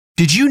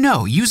Did you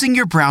know using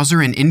your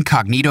browser in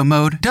incognito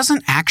mode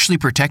doesn't actually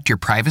protect your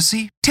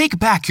privacy? Take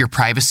back your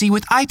privacy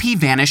with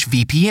IPVanish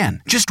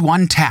VPN. Just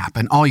one tap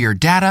and all your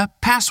data,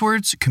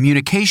 passwords,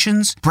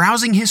 communications,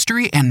 browsing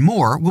history, and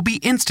more will be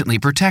instantly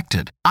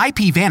protected.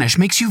 IPVanish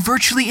makes you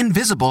virtually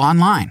invisible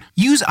online.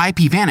 Use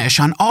IPVanish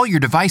on all your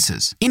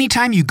devices,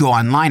 anytime you go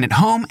online at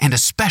home and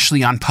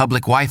especially on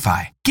public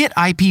Wi-Fi. Get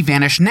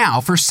IPVanish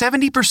now for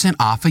 70%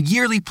 off a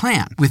yearly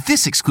plan with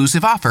this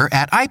exclusive offer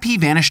at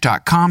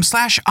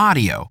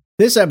ipvanish.com/audio.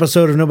 This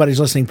episode of Nobody's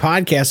Listening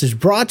podcast is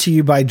brought to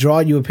you by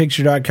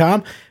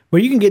DrawYouAPicture.com,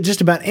 where you can get just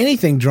about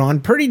anything drawn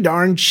pretty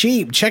darn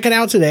cheap. Check it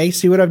out today.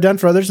 See what I've done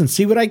for others and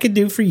see what I could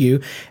do for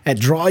you at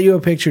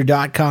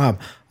DrawYouAPicture.com.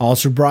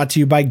 Also brought to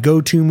you by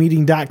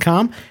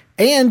GoToMeeting.com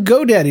and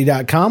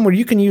GoDaddy.com, where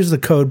you can use the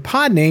code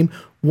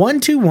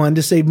PODNAME121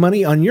 to save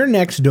money on your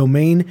next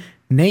domain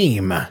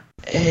name.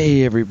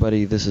 Hey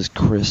everybody, this is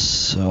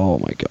Chris. Oh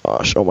my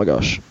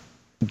gosh.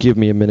 Give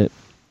me a minute.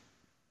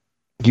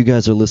 You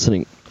guys are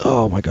listening.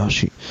 Oh my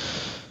gosh.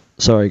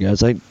 Sorry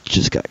guys, I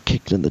just got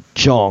kicked in the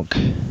junk.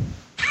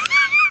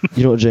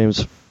 You know what,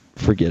 James?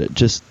 Forget it.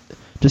 Just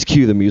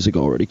cue the music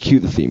already.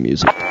 Cue the theme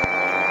music.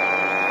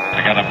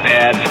 I got a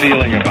bad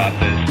feeling about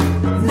this.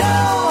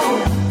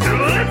 No!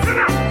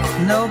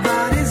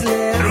 Nobody's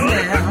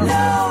listening.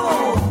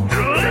 No!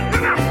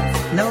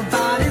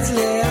 Nobody's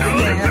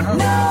listening.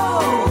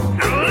 No!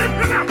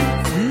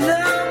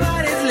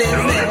 Nobody's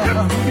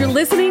listening. You're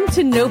listening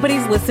to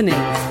Nobody's Listening,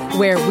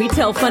 where we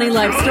tell funny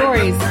life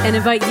stories and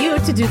invite you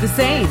to do the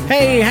same.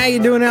 Hey, how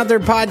you doing out there,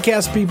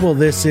 podcast people?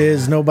 This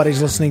is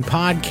Nobody's Listening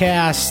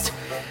podcast,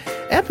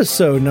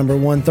 episode number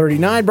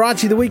 139, brought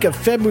to you the week of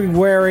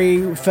February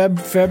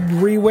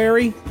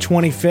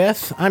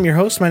 25th. I'm your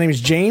host. My name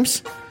is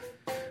James.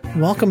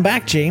 Welcome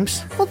back,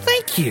 James. Well,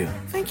 thank you.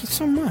 Thank you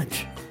so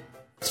much.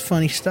 It's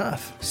funny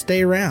stuff.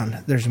 Stay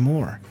around. There's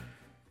more.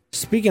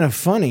 Speaking of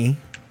funny,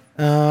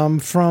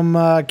 from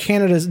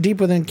Canada's deep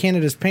within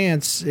Canada's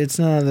pants, it's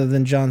none other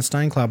than John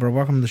Steinklauber.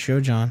 Welcome to the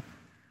show, John.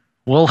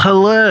 Well,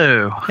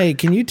 hello. Hey,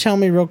 can you tell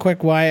me real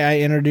quick why I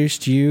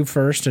introduced you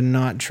first and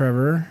not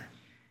Trevor?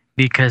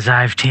 Because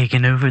I've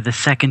taken over the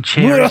second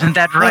chair. Isn't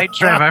that right,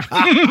 Trevor?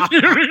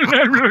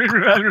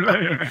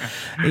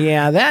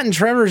 Yeah, that and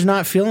Trevor's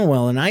not feeling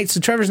well tonight, so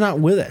Trevor's not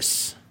with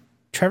us.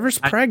 Trevor's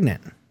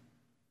pregnant.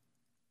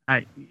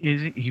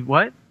 Is he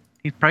what?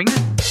 He's pregnant?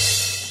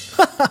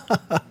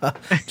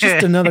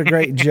 Just another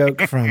great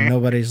joke from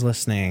Nobody's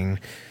Listening.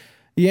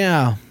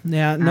 Yeah.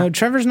 No,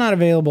 Trevor's not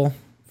available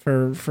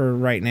for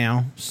right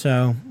now,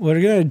 so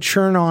we're going to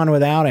churn on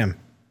without him.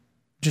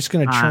 Just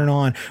going to churn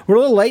on. We're a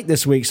little late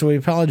this week, so we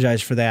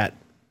apologize for that.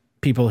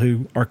 People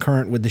who are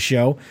current with the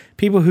show,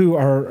 people who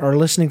are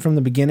listening from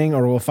the beginning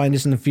or will find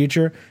us in the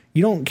future,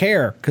 you don't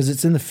care because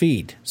it's in the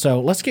feed. So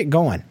let's get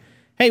going.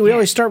 Hey, we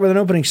always start with an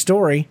opening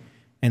story,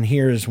 and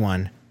here's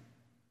one.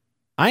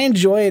 I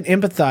enjoy and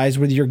empathize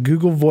with your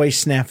Google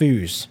Voice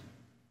snafus.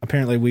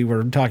 Apparently, we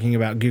were talking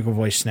about Google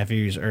Voice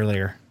snafus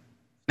earlier.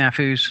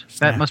 Snafus.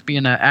 That must be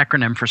an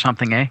acronym for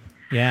something, eh?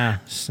 Yeah,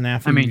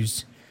 snafus. I mean,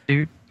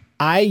 dude.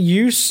 I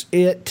use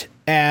it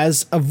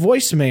as a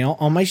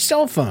voicemail on my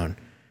cell phone.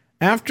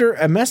 After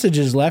a message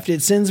is left,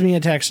 it sends me a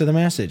text to the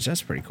message.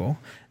 That's pretty cool.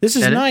 This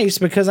is nice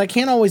because I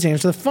can't always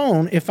answer the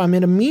phone if I'm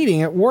in a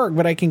meeting at work,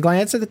 but I can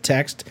glance at the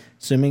text,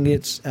 assuming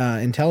it's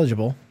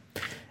intelligible,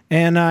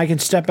 and I can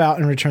step out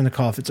and return the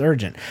call if it's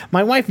urgent.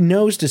 My wife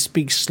knows to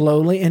speak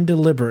slowly and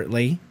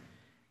deliberately,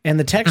 and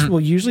the text will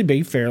usually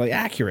be fairly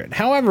accurate.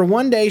 However,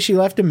 one day she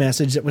left a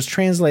message that was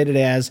translated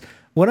as,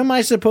 "What am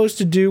I supposed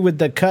to do with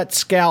the cut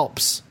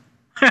scalps?"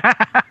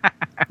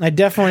 I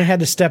definitely had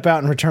to step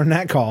out and return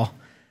that call.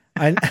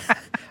 I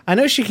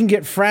know she can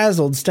get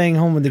frazzled staying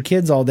home with the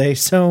kids all day,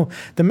 so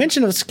the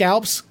mention of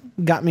scalps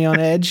got me on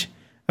edge.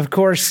 Of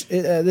course,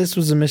 this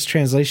was a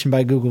mistranslation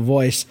by Google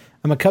Voice.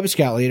 I'm a Cub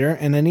Scout leader,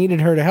 and I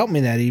needed her to help me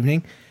that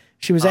evening.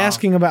 She was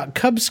asking about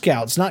Cub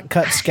Scouts, not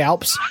cut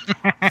scalps.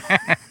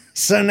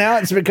 So now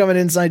it's become an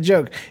inside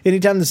joke.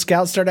 Anytime the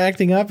Scouts start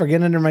acting up or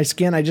get under my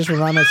skin, I just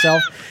remind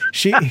myself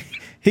he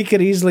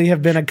could easily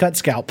have been a cut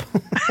scalp.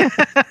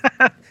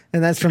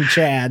 And that's from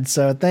Chad.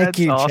 So thank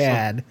you, awesome.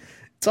 Chad.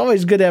 It's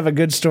always good to have a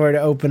good story to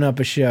open up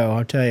a show,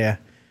 I'll tell you.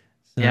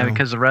 So. Yeah,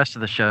 because the rest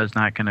of the show is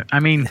not going to... I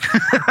mean...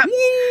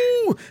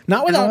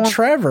 Not without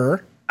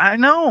Trevor. I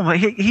know.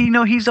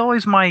 He's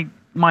always my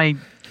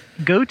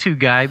go-to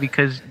guy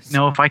because,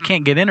 if I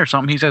can't get in or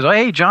something, he says, "Oh,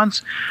 hey,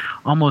 John's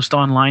almost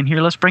online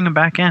here. Let's bring him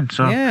back in."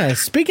 So yeah,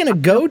 speaking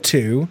of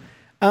go-to,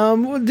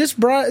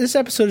 this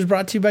episode is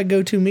brought to you by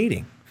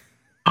GoToMeeting.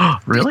 Oh,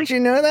 really? Did you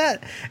know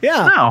that?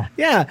 Yeah. No.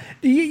 Yeah.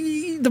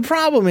 The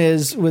problem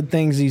is with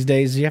things these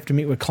days, you have to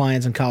meet with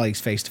clients and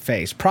colleagues face to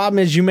face. Problem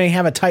is you may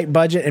have a tight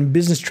budget and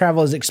business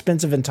travel is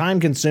expensive and time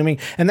consuming.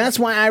 And that's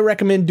why I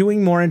recommend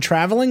doing more and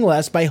traveling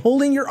less by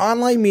holding your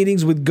online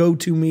meetings with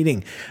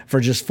GoToMeeting. For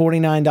just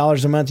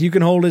 $49 a month, you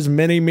can hold as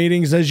many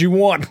meetings as you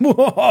want.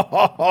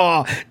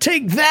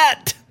 Take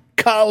that,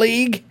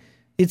 colleague.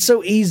 It's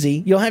so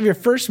easy. You'll have your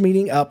first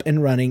meeting up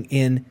and running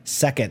in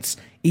seconds,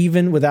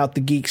 even without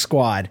the Geek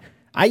Squad.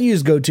 I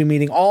use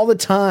GoToMeeting all the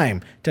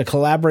time to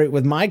collaborate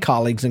with my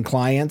colleagues and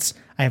clients.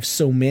 I have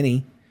so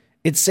many.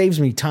 It saves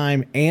me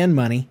time and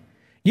money.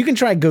 You can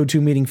try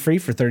GoToMeeting free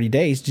for 30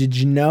 days. Did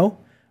you know?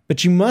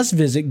 But you must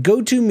visit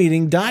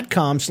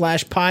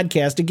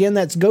gotomeeting.com/podcast. Again,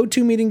 that's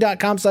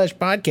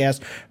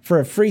gotomeeting.com/podcast for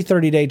a free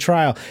 30-day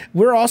trial.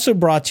 We're also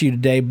brought to you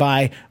today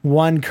by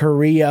One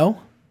Creo.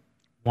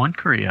 One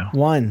Creo.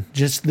 One,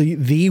 just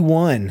the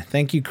one.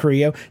 Thank you,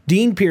 Creo.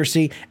 Dean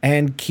Piercy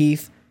and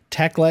Keith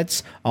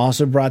Techlets.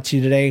 Also brought to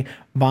you today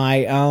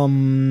by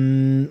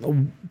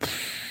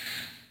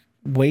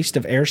Waste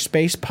of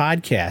Airspace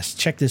Podcast.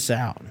 Check this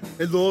out.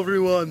 Hello,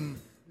 everyone.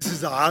 This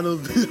is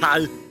Arnold.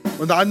 Hi.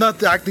 And I'm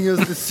not acting as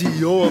the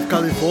CEO of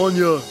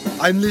California.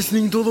 I'm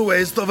listening to the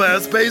Waste of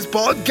Airspace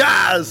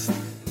podcast.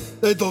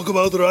 They talk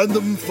about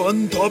random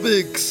fun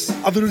topics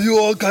and review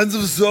all kinds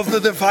of stuff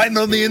that they find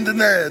on the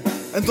internet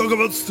and talk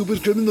about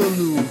stupid criminal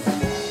news.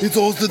 It's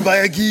hosted by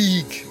a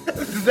geek.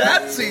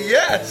 That's a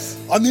yes.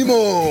 A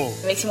Nemo.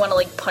 It makes me want to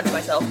like punch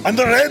myself. And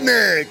a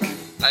redneck.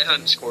 I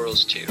hunt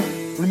squirrels too.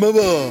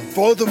 Remember,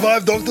 4 to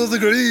 5 doctors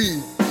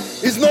agree.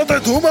 It's not a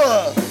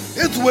tumor.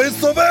 It's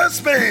Waste of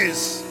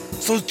Airspace.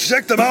 So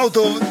check them out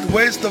at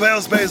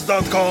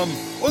wasteofairspace.com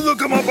or look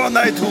them up on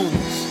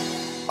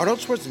iTunes. Arnold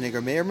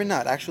Schwarzenegger may or may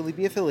not actually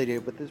be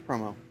affiliated with this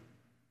promo.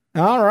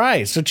 All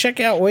right, so check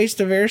out Waste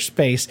of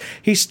Airspace.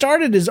 He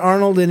started as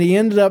Arnold and he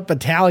ended up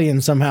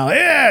Italian somehow.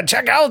 Yeah,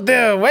 check out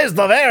the Waste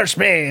of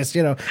Airspace.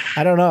 You know,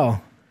 I don't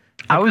know.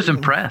 I was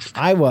impressed.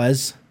 I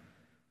was.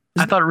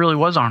 I thought it really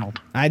was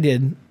Arnold. I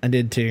did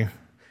too.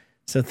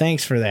 So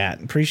thanks for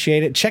that.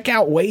 Appreciate it. Check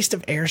out Waste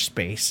of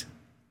Airspace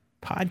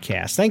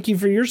podcast. Thank you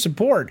for your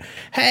support.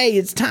 Hey,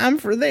 it's time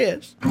for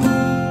this.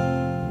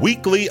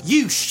 Weekly.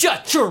 You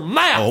shut your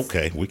mouth.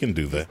 Okay, we can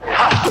do that.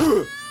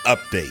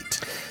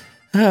 Update.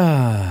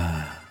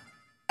 I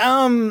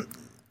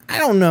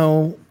don't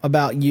know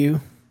about you,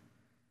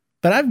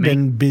 but I've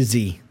been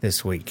busy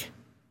this week.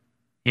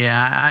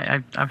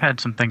 Yeah, I've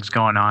had some things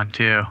going on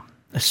too.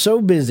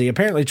 So busy.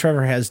 Apparently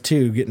Trevor has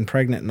too, getting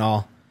pregnant and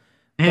all.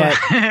 Yeah.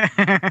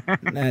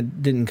 But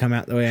that didn't come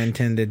out the way I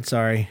intended.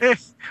 Sorry.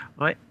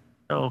 What?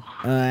 Oh.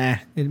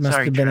 It must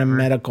Sorry, have been Trevor. a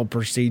medical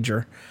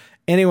procedure.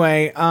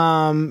 Anyway,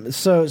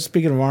 so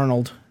speaking of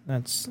Arnold,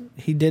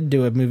 he did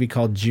do a movie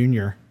called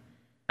Junior.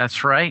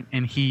 That's right,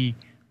 and he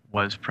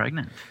was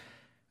pregnant.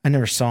 I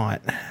never saw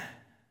it.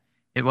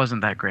 It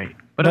wasn't that great,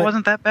 but it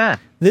wasn't that bad.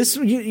 This,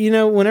 you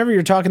know, whenever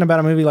you're talking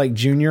about a movie like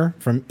Junior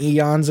from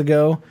eons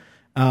ago,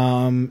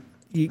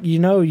 you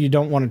know you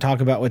don't want to talk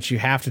about what you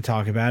have to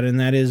talk about, and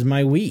that is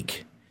my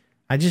week.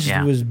 I just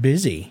was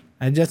busy.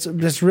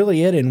 That's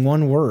really it in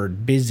one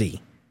word,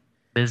 busy.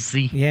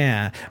 Busy.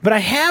 Yeah. But I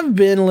have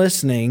been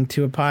listening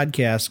to a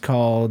podcast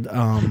called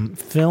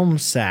Film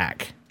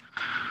Sack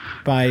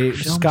by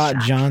Scott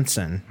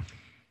Johnson.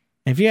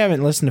 If you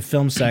haven't listened to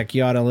Film Sack,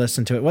 you ought to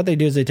listen to it. What they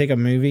do is they take a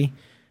movie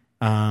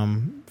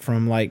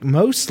from like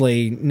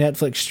mostly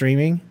Netflix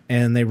streaming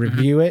and they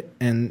review it,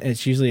 and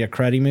it's usually a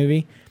cruddy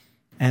movie,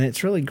 and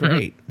it's really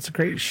great. It's a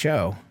great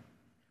show.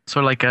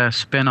 So like a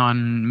spin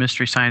on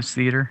Mystery Science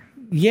Theater?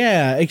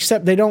 Yeah,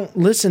 except they don't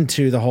listen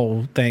to the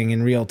whole thing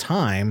in real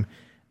time.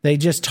 They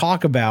just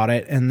talk about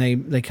it and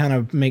they kind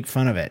of make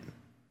fun of it.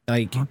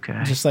 Like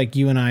just like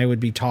you and I would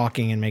be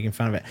talking and making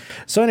fun of it.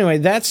 So anyway,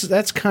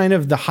 that's kind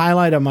of the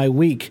highlight of my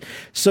week.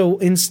 So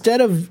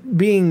instead of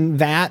being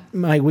that,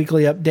 my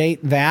weekly update,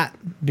 that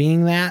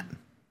being that,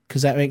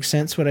 because that makes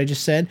sense what I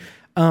just said,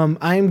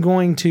 I'm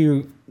going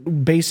to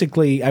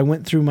basically, I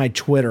went through my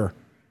Twitter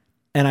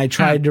and I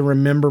tried to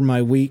remember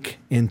my week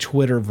in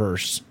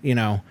Twitterverse, you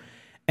know.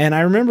 And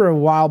I remember a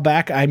while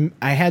back, I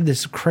had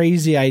this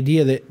crazy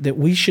idea that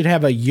we should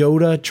have a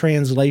Yoda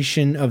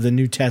translation of the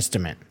New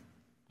Testament.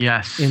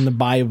 Yes. In the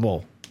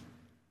Bible.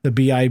 The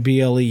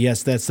Bible.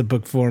 Yes, that's the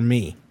book for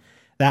me.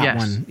 That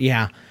one.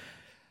 Yeah.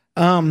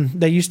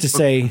 They used to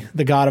say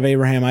the God of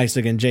Abraham,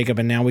 Isaac, and Jacob,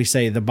 and now we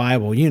say the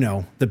Bible, you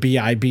know, the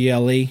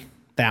Bible.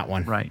 That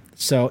one. Right.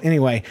 So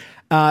anyway,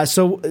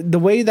 so the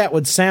way that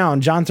would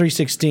sound, John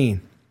 3:16.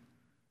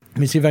 Let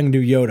me see if I can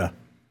do Yoda.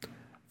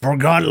 For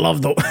God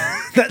loved the...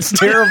 That's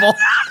terrible.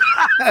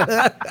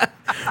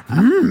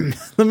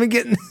 Let me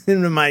get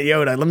into my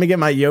Yoda. Let me get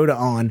my Yoda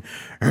on.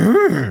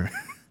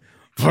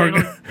 For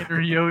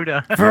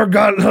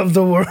God loved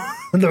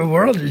the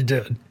world he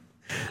did.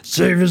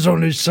 Save his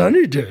only son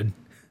he did.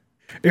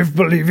 If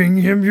believing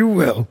him you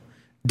will,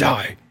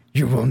 die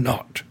you will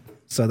not.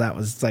 So that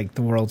was like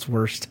the world's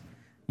worst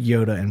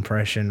Yoda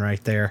impression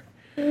right there.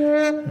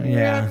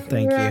 Yeah,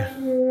 thank you.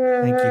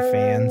 Thank you,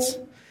 fans.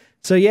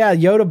 So yeah,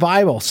 Yoda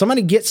Bible.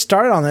 Somebody get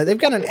started on that. They've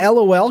got an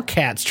LOL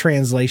Cats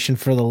translation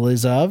for the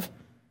Liz of.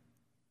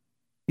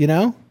 You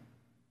know?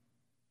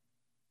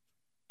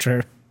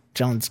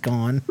 John's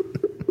gone.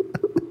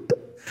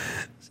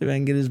 See if I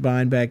can get his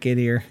mind back in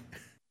here.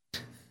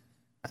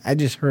 I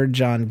just heard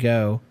John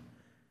go.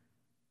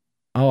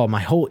 Oh,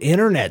 my whole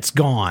internet's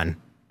gone.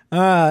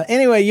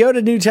 Anyway,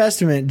 Yoda New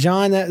Testament.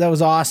 John, that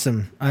was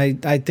awesome.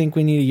 I think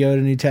we need a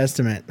Yoda New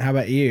Testament. How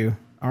about you?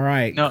 All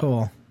right,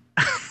 cool.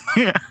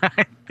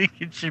 I think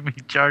it should be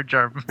Jar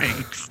Jar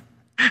Binks.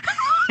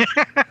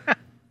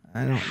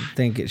 I don't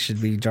think it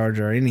should be Jar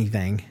Jar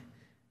anything.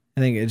 I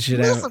think it should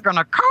We're have.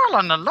 gonna call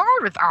on the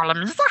Lord with all of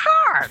his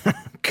heart.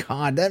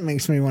 God, that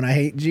makes me want to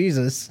hate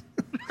Jesus.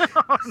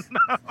 Oh,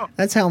 no.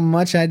 That's how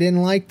much I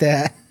didn't like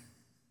that.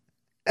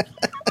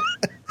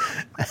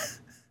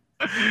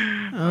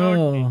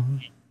 Oh.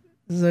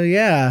 So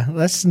yeah,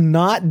 let's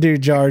not do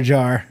Jar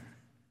Jar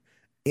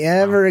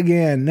ever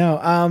again.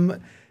 No.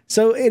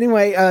 So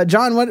anyway,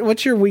 John,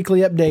 what's your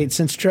weekly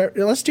update?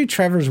 Let's do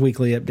Trevor's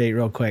weekly update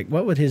real quick.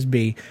 What would his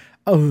be?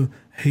 Oh,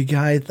 hey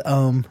guys.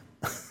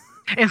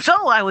 And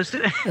so I was.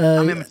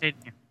 I'm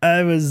imitating you.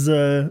 I was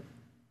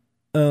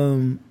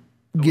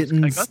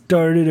getting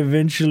started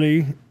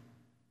eventually.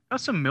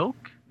 Got some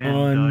milk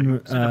and in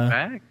a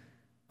bag.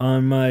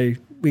 On my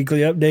weekly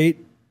update.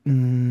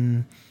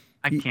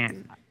 I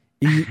can't.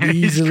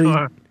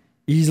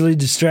 Easily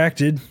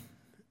distracted.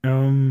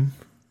 Dude.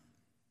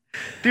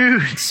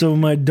 So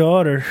my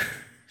daughter,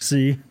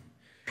 she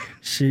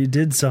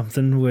did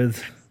something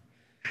with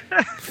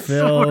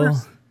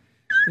fell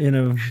in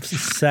a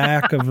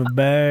sack of a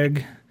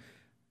bag,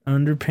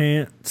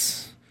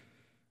 underpants,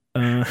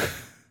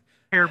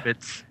 hair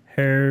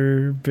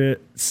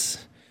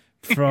bits,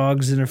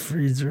 frogs in a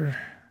freezer.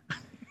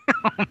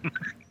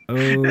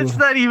 Oh, that's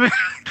not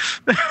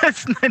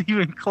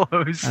even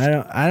close.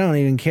 I don't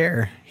even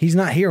care. He's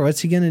not here. What's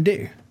he gonna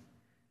do?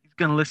 He's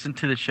gonna listen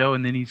to the show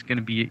and then he's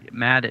gonna be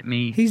mad at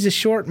me. He's a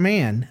short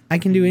man. I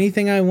can do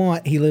anything I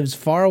want. He lives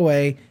far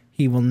away.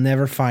 He will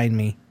never find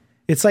me.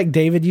 It's like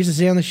David used to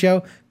say on the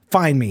show,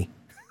 find me.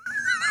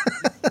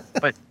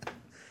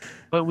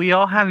 But we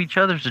all have each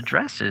other's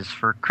addresses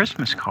for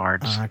Christmas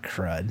cards. Ah,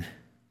 crud.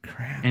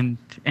 Crap. And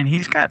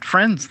he's got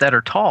friends that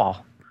are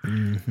tall.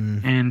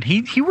 Mm-hmm. And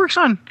he works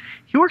on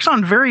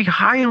very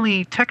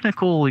highly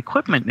technical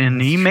equipment,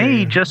 and he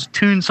may just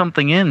tune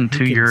something in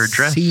to your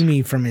address. See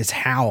me from his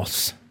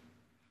house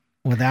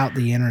without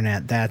the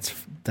internet. That's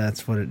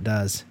what it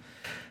does.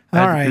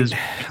 All right,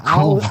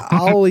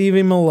 I'll leave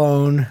him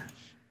alone.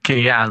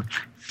 Okay, yeah.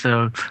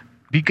 So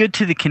be good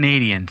to the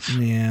Canadians.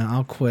 Yeah,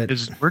 I'll quit.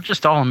 'Cause we're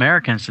just all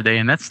Americans today,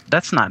 and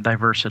that's not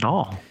diverse at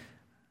all.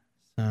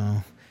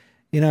 So,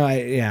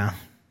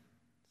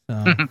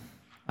 So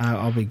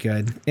I'll be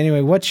good.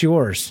 Anyway, what's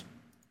yours?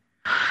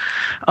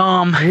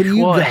 What do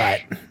you got?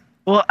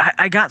 Well,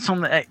 I got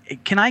some.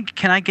 Can I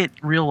get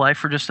real life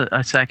for just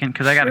a second?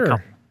 Because I got a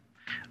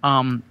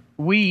couple.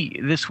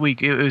 This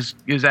week it was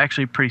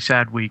actually a pretty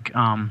sad week.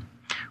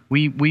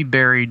 We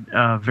buried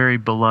a very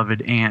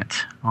beloved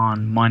aunt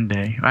on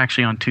Monday,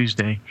 actually on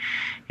Tuesday,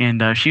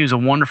 and she was a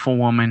wonderful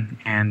woman,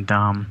 and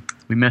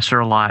we miss her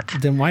a lot.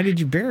 Then why did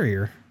you bury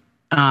her?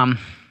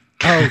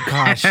 Oh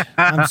gosh,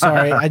 I'm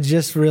sorry. I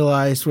just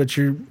realized what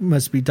you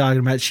must be talking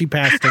about. She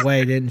passed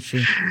away, didn't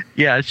she?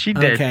 Yeah, she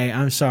did. Okay,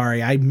 I'm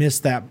sorry. I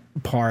missed that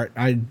part.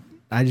 I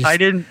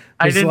didn't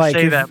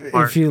say that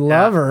part. If you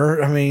love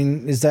her, I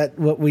mean, is that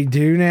what we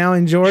do now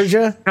in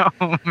Georgia?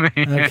 Oh man.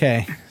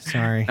 Okay,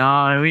 sorry.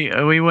 No,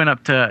 we went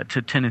up to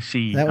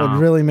Tennessee. That would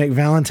really make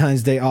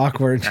Valentine's Day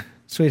awkward,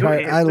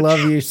 sweetheart. I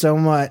love you so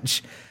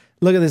much.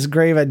 Look at this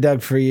grave I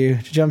dug for you.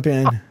 Jump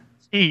in.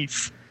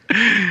 Jeez.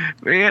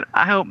 Man,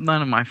 I hope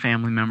none of my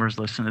family members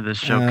listen to this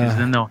show because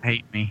then they'll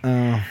hate me.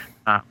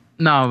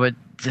 No, but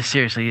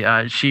seriously,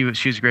 she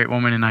was a great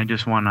woman, and I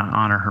just want to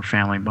honor her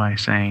family by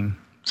saying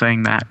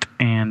that,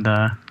 and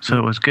so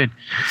it was good.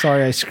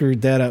 Sorry, I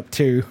screwed that up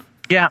too.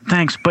 Yeah,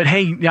 thanks. But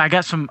hey, I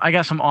got some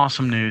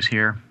awesome news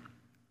here.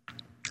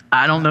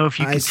 I don't know if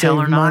you can tell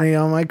or not. I saved money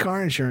on my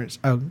car insurance.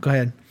 Oh, go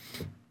ahead.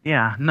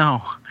 Yeah,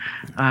 no,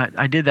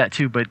 I did that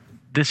too, but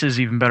this is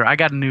even better. I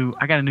got a new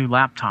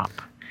laptop.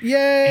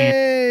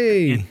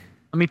 Yay! And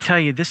let me tell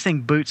you, this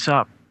thing boots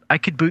up. I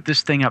could boot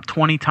this thing up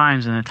 20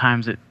 times in the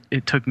times it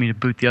took me to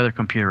boot the other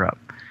computer up.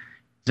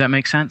 Does that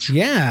make sense?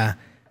 Yeah.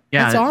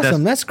 That's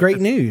awesome. That's great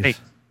news. Hey,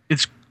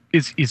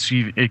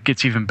 it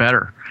gets even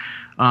better.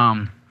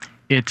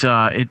 It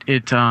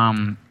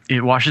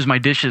washes my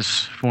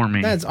dishes for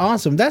me. That's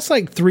awesome. That's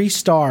like 3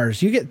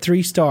 stars. You get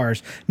 3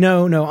 stars.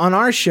 No. On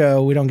our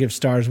show, we don't give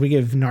stars. We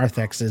give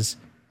Narthexes.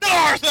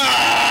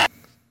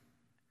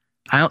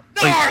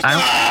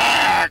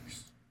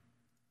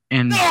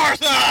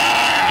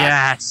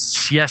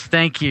 Yes.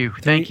 Thank you.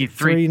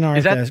 3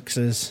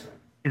 Narthexes.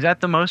 Is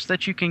that the most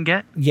that you can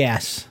get?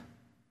 Yes.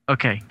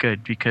 Okay,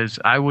 good, because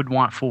I would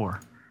want 4.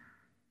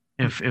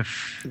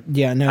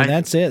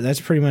 That's it.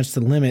 That's pretty much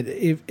the limit.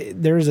 If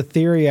there is a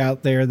theory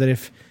out there that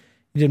if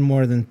you did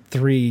more than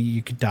 3,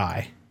 you could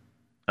die.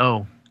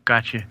 Oh,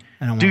 gotcha.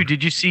 Dude,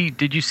 did you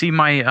see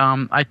my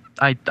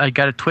I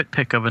got a twit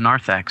pic of a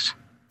Narthex.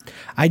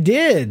 I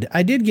did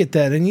get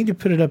that. I need to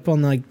put it up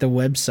on like the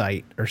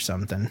website or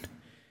something.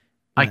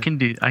 I can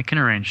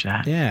arrange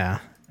that. Yeah.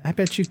 I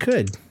bet you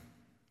could.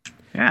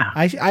 Yeah.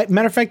 I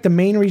matter of fact, the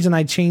main reason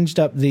I changed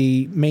up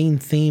the main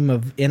theme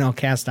of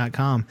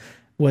NLCast.com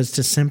was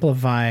to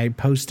simplify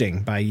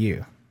posting by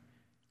you.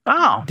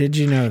 Oh. Did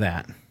you know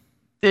that?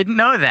 Didn't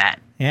know that.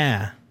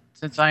 Yeah.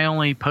 Since I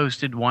only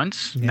posted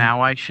once,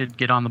 now I should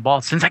get on the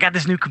ball. Since I got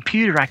this new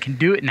computer, I can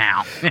do it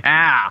now.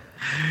 Yeah.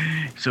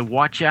 So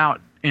watch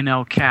out,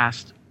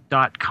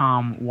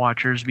 NLCast.com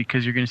watchers,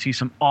 because you're going to see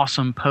some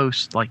awesome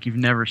posts like you've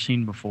never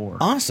seen before.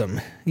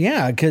 Awesome.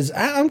 Yeah, because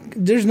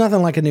there's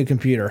nothing like a new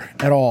computer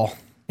at all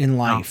in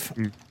life.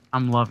 Oh, dude,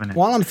 I'm loving it.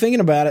 While I'm thinking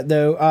about it,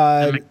 though,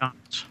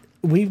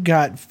 we've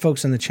got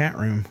folks in the chat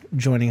room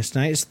joining us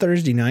tonight. It's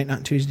Thursday night,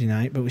 not Tuesday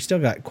night, but we still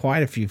got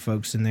quite a few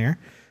folks in there.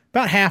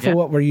 About half of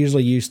what we're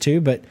usually used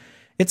to, but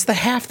it's the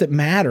half that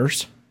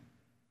matters.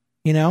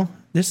 You know,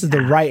 this is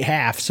the right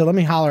half. So let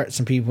me holler at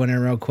some people in there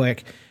real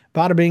quick.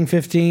 Bada Bing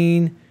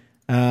 15,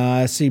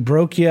 see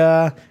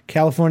Brokia,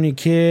 California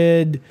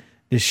Kid,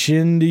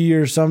 Deshindy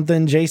or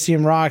something,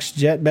 JCM Rocks,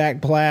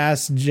 Jetback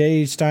Blast,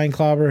 Jay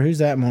Steinklauber, who's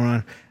that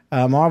moron?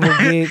 Marvel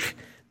Geek,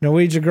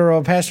 Norwegian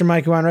Girl, Pastor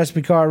Mike Wine,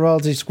 Recipe Card,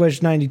 Royalty,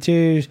 Squish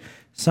 92,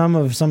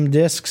 some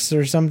discs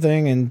or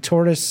something, and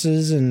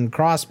tortoises and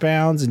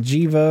crossbounds and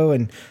Jivo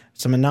and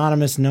some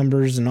anonymous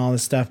numbers and all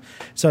this stuff.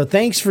 So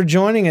thanks for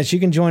joining us.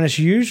 You can join us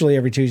usually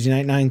every Tuesday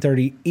night,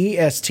 9:30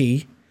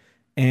 EST,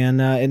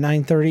 and at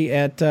 9:30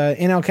 at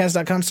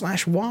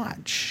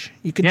nlcast.com/watch.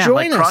 You can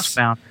join us.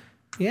 Crossbound.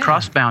 Yeah.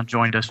 Crossbound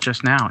joined us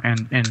just now,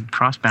 and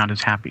Crossbound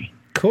is happy.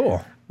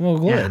 Cool. Well,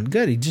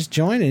 good. He just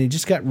joined, and he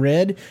just got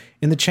read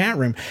in the chat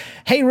room.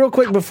 Hey, real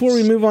quick, before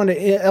we move on to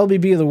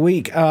LBB of the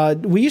week,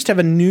 we used to have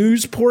a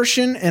news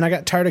portion, and I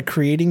got tired of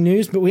creating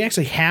news, but we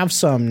actually have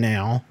some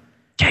now.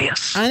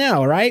 Yes. I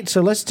know, right?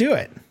 So let's do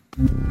it.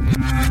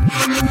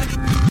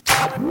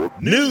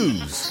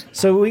 News.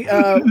 So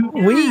I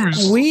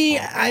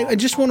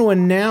just want to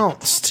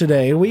announce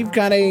today we've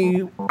got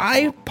a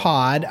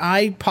iPhone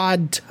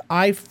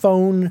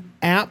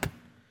app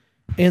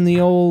in the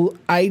old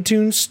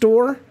iTunes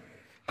store.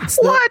 It's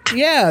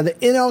the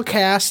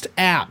NLCast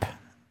app.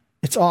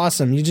 It's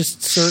awesome. You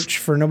just search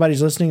for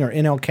Nobody's Listening or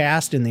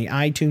NLCast in the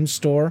iTunes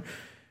store,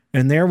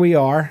 and there we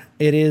are.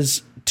 It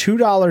is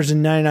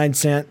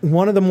 $2.99.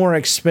 One of the more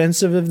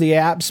expensive of the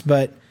apps,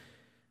 but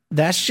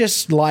that's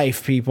just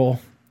life, people.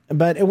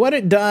 But what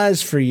it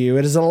does for you,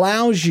 it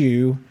allows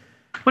you.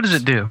 What does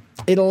it do?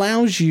 It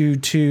allows you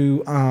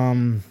to.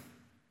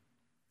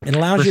 It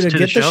allows you to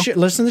get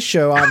listen to the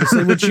show,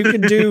 obviously, which you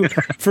can do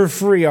for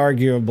free,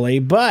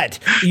 arguably. But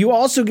you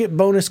also get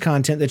bonus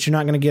content that you're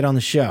not going to get on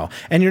the show.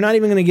 And you're not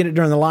even going to get it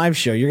during the live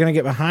show. You're going to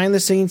get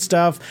behind-the-scenes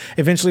stuff.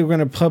 Eventually, we're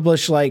going to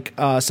publish like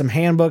some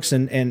handbooks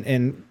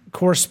and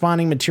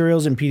corresponding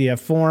materials in PDF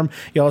form.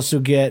 You also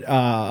get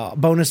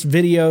bonus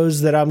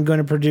videos that I'm going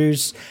to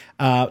produce,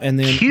 and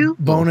then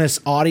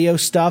bonus audio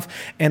stuff.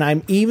 And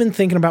I'm even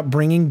thinking about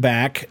bringing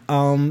back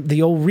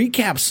the old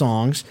recap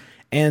songs.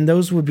 And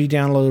those would be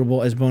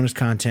downloadable as bonus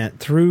content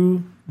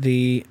through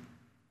the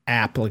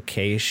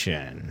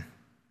application.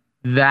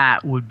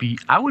 That would be,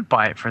 I would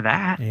buy it for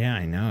that. Yeah,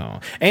 I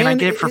know. Can I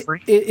get it for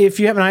free? If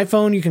you have an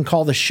iPhone, you can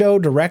call the show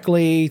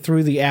directly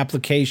through the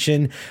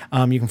application.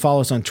 You can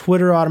follow us on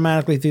Twitter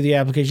automatically through the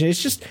application.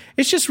 It's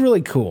just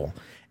really cool.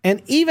 And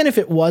even if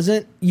it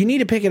wasn't, you need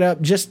to pick it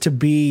up just to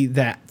be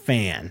that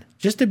fan,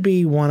 just to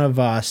be one of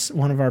us,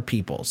 one of our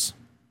peoples,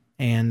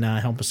 and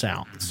help us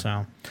out.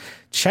 So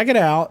check it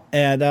out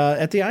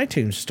at the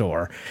iTunes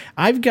store.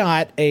 I've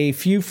got a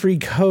few free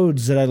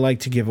codes that I'd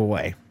like to give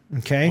away.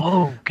 Okay.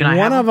 Oh,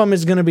 one of them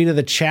is going to be to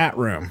the chat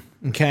room.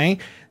 Okay.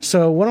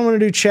 So what I'm going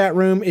to do, chat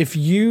room, if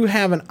you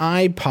have an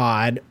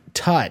iPod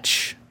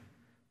Touch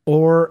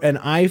or an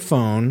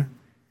iPhone,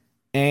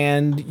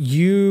 and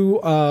you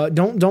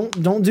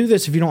don't do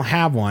this if you don't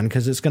have one,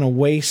 because it's going to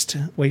waste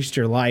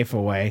your life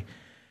away.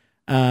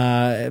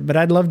 But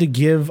I'd love to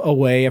give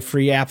away a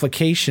free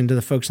application to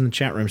the folks in the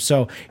chat room.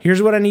 So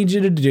here's what I need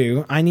you to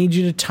do. I need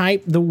you to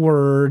type the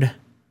word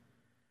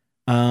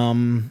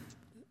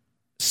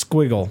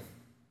squiggle.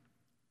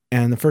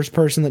 And the first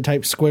person that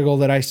types squiggle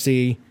that I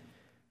see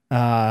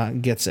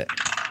gets it.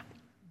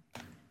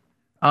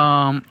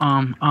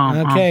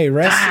 Okay,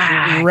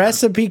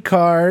 Recipe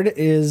Card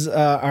is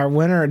our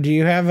winner. Do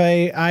you have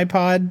a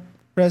iPod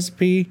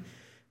recipe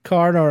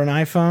card or an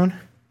iPhone?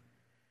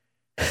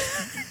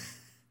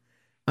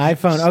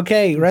 iPhone.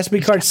 Okay,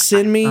 Recipe Card.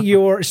 Send me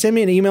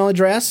an email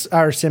address,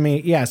 or send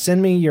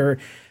me your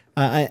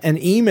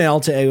an email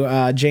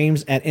to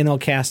James at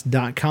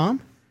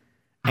nlcast.com,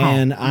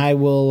 and I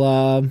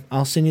will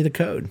I'll send you the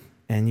code,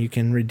 and you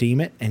can redeem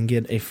it and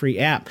get a free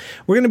app.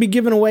 We're going to be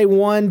giving away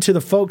one to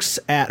the folks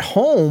at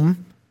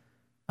home.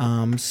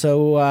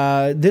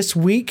 So this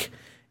week,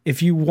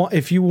 if you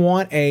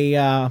want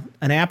an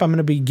app, I'm going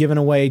to be giving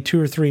away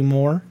 2 or 3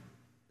 more.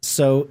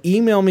 So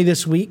email me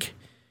this week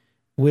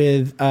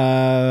with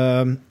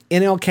NLCast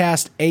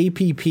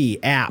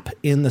app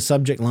in the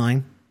subject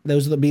line.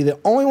 Those will be the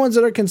only ones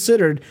that are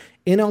considered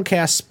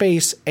NLCast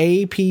space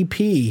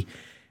app.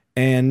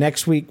 And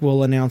next week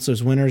we'll announce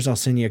those winners. I'll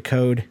send you a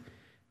code,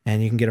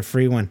 and you can get a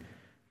free one.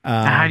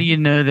 How do you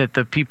know that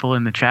the people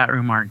in the chat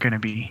room aren't going to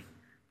be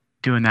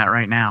doing that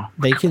right now?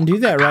 They can do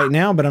that right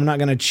now, but I'm not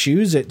going to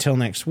choose it till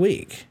next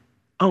week.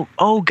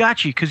 Oh,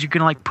 got you. Because you're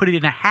going to put it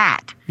in a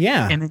hat.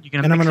 Yeah. And then you're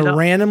going to I'm going to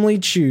randomly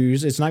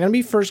choose. It's not going to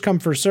be first come,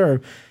 first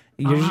serve.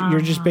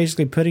 You're just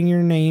basically putting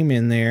your name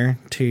in there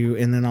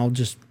and then I'll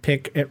just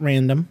pick at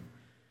random,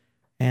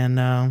 and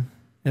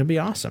it'll be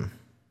awesome.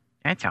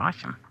 That's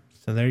awesome.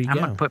 So there you go. I'm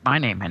gonna put my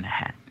name in the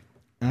hat.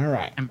 All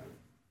right.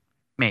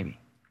 Maybe.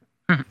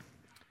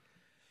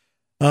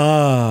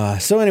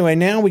 So anyway,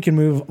 now we can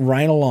move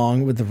right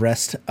along with the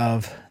rest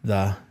of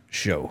the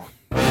show.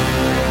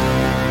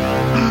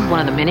 One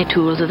of the many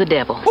tools of the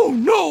devil. Oh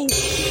no!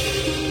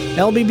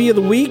 LBB of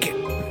the week.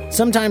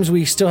 Sometimes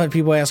we still have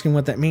people asking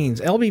what that means.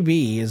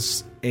 LBB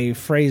is a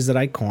phrase that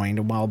I coined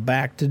a while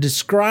back to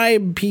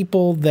describe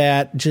people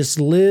that just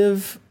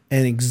live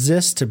and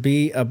exist to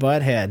be a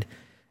butthead.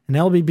 An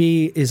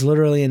LBB is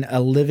literally a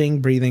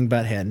living, breathing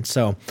butthead.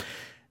 So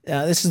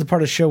this is the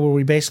part of the show where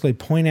we basically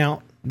point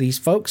out these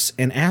folks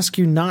and ask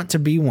you not to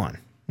be one.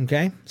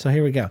 Okay? So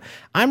here we go.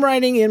 I'm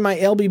writing in my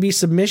LBB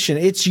submission.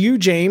 It's you,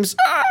 James.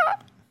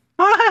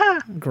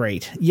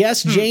 Great.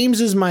 Yes,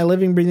 James is my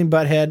living, breathing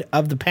butthead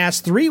of the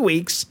past 3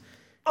 weeks.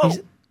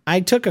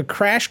 I took a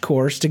crash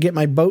course to get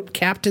my boat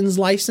captain's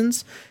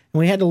license, and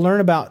we had to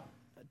learn about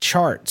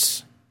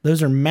charts.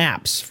 Those are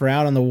maps for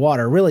out on the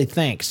water. Really,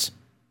 thanks.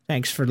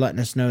 Thanks for letting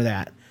us know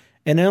that.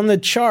 And on the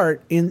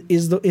chart in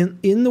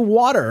the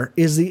water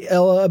is the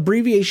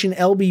abbreviation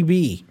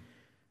LBB.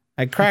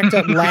 I cracked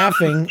up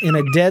laughing in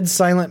a dead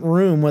silent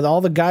room with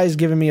all the guys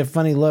giving me a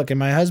funny look and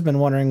my husband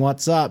wondering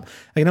what's up.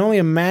 I can only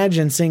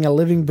imagine seeing a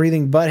living,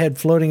 breathing butthead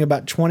floating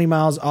about 20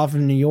 miles off of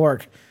New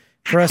York.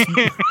 For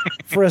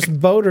us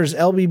boaters,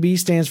 LBB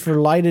stands for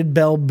Lighted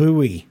Bell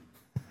Buoy.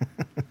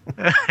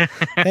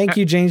 Thank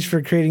you, James,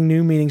 for creating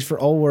new meanings for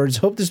old words.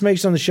 Hope this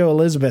makes it on the show,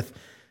 Elizabeth.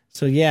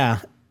 So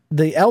yeah,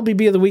 the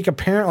LBB of the week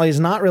apparently is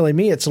not really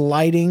me. It's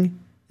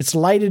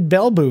lighted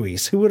bell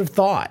buoys. Who would have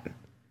thought?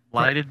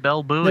 Lighted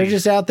bell buoys. They're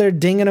just out there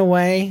dinging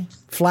away,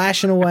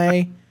 flashing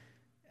away,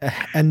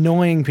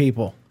 annoying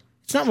people.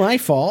 It's not my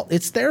fault.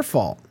 It's their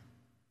fault.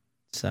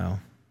 So.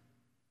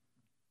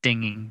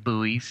 Dinging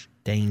buoys.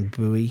 Ding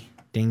buoy.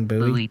 Ding buoy.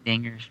 Buoy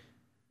dingers.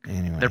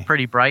 Anyway. They're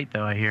pretty bright,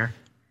 though, I hear.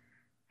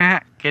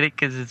 Get it?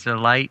 Because it's a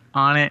light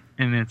on it,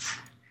 and it's...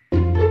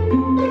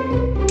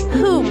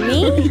 Who,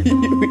 me?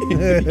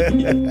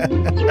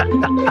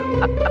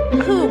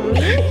 Who,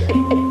 me?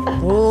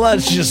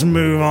 Let's just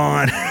move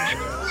on.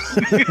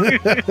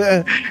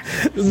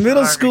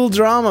 Middle school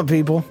drama,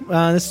 people.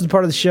 This is the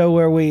part of the show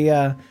where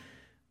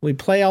we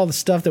play all the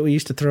stuff that we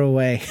used to throw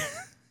away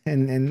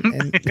and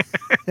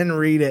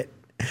read it.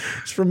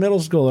 It's for middle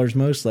schoolers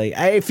mostly.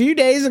 A few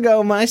days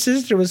ago, my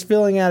sister was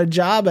filling out a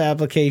job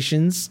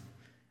applications,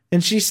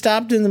 and she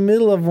stopped in the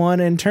middle of one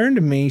and turned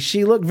to me.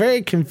 She looked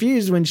very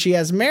confused when she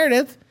asked,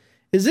 "Meredith,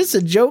 is this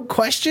a joke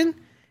question?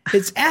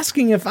 It's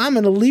asking if I'm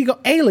an illegal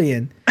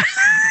alien."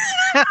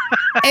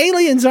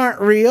 Aliens aren't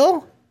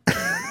real.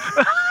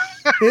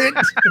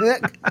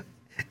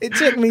 It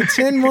took me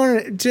 10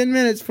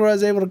 minutes before I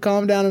was able to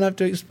calm down enough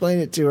to explain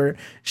it to her.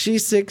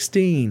 She's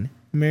 16,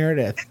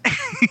 Meredith.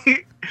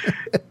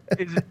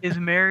 Is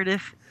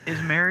Meredith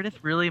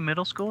really a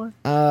middle schooler?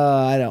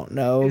 I don't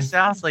know. It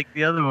sounds like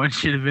the other one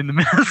should have been the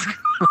middle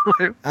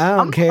schooler. I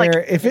don't care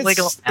like if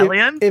it's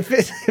alien. If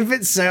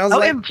it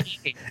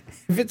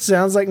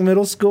sounds like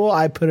middle school,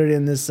 I put it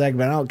in this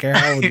segment. I don't care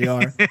how old you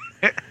are.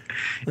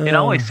 It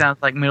always sounds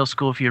like middle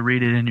school if you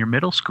read it in your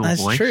middle school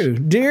voice. That's true.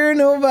 Dear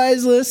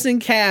Nobody's Listening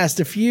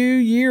Cast, a few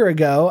years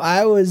ago,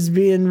 I was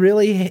being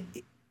really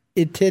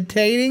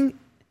irritating.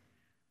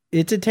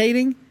 I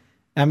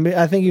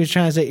think he was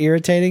trying to say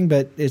irritating,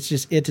 but it's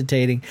just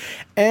irritating.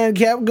 And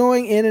kept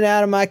going in and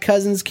out of my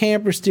cousin's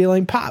camper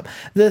stealing pop.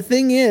 The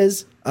thing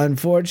is,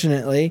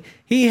 unfortunately,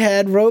 he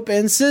had rope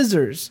and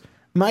scissors.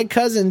 My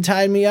cousin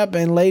tied me up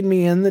and laid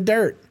me in the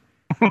dirt.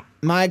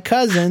 My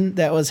cousin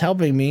that was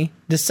helping me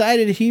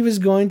decided he was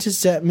going to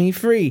set me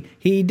free.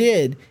 He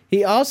did.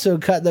 He also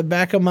cut the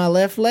back of my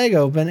left leg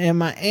open, and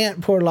my aunt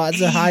poured lots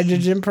of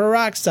hydrogen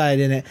peroxide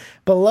in it.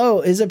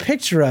 Below is a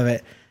picture of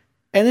it.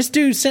 And this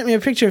dude sent me a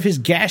picture of his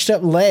gashed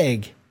up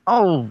leg.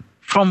 Oh,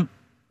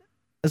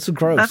 that's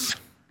gross.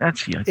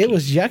 That's yucky. It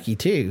was yucky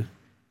too.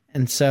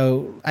 And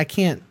so I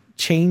can't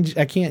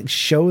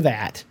show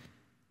that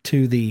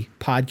to the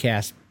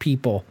podcast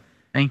people.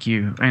 Thank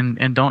you.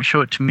 And don't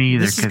show it to me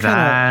either, because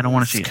I don't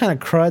want to see it. It's kind of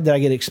crud that I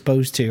get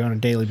exposed to on a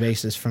daily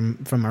basis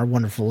from our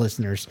wonderful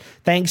listeners.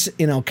 Thanks,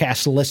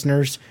 Cast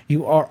listeners.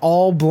 You are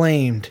all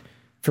blamed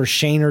for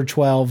Shaner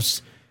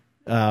 12's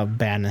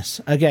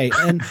badness. Okay,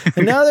 and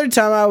another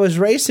time I was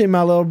racing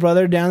my little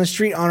brother down the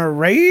street on a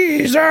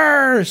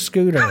Razor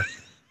scooter.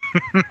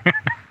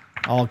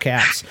 All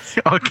caps.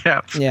 All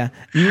caps. Yeah.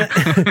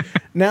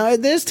 Now,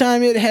 at this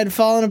time, it had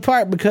fallen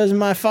apart because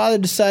my father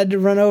decided to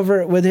run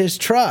over it with his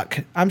truck.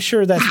 I'm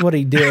sure that's what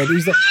he did.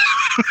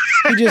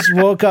 He just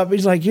woke up.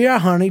 He's like, "Yeah,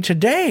 honey,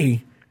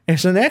 today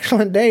it's an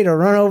excellent day to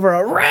run over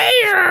a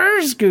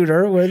Razor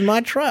scooter with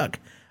my truck."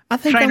 I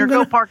think Trainer,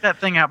 go park that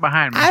thing out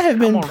behind me. I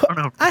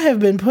have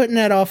been putting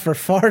that off for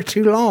far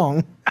too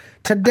long.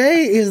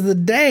 Today is the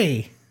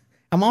day.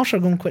 I'm also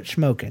going to quit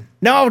smoking.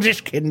 No,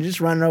 just kidding.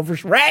 Just running over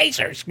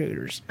racer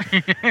scooters.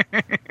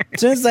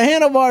 Since the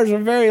handlebars were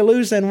very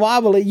loose and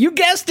wobbly, you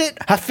guessed it,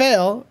 I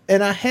fell,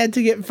 and I had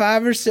to get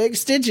 5 or 6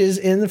 stitches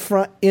in the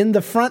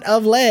front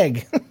of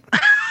leg.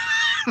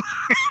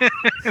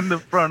 In the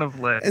front of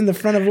leg. In the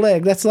front of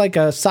leg. That's like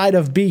a side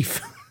of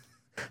beef.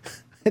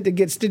 Had to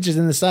get stitches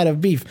in the side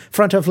of beef.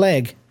 Front of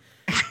leg.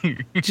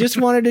 Just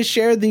wanted to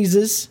share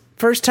these.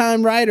 First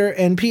time writer,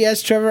 and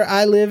P.S. Trevor,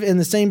 I live in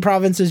the same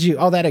province as you.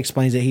 Oh, that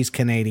explains it. He's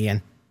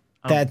Canadian.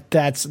 Oh.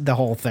 That's the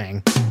whole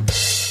thing.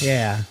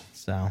 Yeah.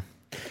 So,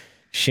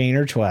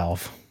 Shaner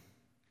 12.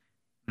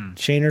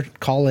 Shaner,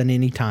 call in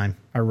anytime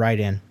or write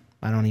in.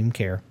 I don't even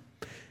care.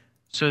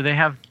 So they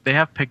have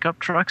pickup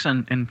trucks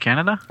in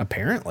Canada?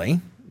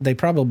 Apparently. They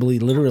probably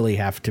literally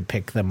have to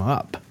pick them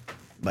up.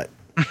 But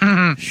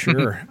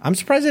sure. I'm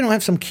surprised they don't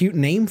have some cute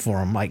name for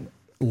them, like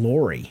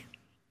Lori.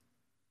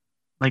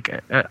 Like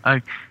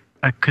a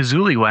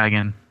Kazoolie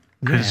wagon.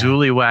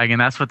 Kazoolie wagon.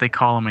 That's what they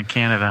call them in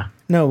Canada.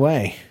 No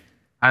way.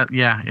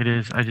 Yeah, it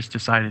is. I just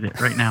decided it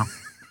right now.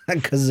 A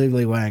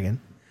Kazoolie wagon.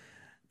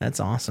 That's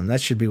awesome.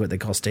 That should be what they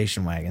call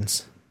station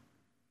wagons.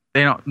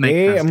 They don't make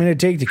Hey, I'm going to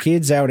take the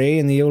kids out,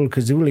 in the old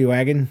Kazoolie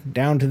wagon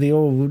down to the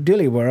old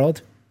Dilly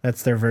World.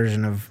 That's their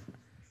version of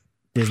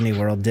Disney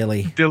World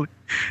Dilly.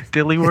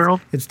 Dilly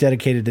World? It's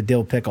dedicated to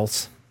Dill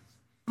Pickles.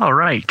 All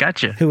right,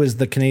 gotcha. Who is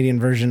the Canadian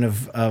version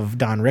of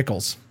Don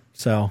Rickles.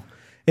 So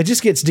it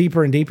just gets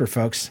deeper and deeper,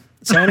 folks.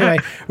 So anyway,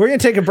 we're going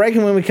to take a break,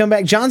 and when we come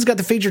back, John's got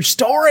the featured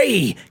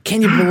story.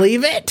 Can you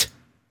believe it?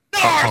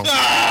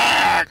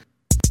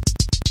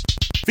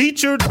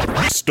 Featured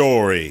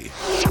story.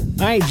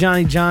 All right,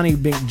 Johnny,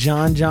 Big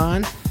John.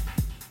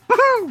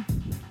 Woohoo!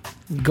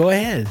 Go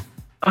ahead.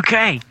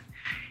 Okay.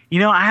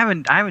 I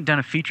haven't done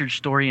a featured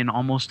story in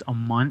almost a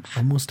month.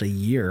 Almost a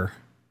year.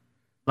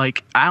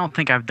 Like, I don't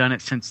think I've done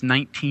it since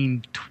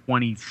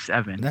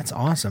 1927. That's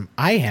awesome.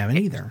 I haven't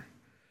either.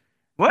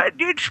 What?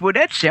 Well,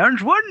 that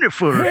sounds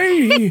wonderful.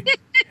 Hey.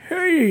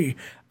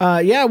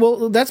 Yeah,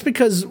 well, that's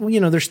because,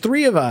 there's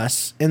 3 of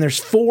us, and there's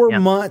 4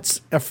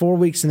 months, 4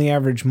 weeks in the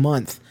average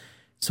month.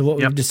 So what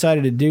we've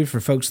decided to do for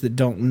folks that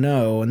don't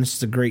know, and this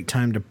is a great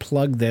time to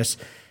plug this,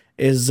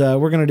 is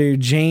we're going to do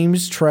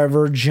James,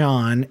 Trevor,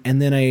 John,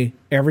 and then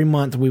every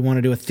month we want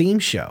to do a theme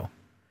show.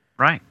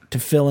 Right. To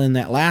fill in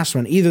that last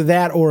one. Either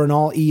that or an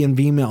all E and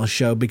V-mail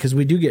show, because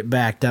we do get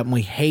backed up and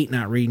we hate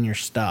not reading your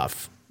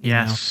stuff.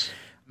 Yes.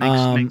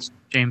 Makes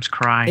James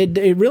cry.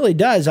 It really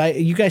does.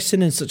 You guys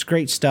send in such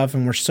great stuff,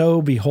 and we're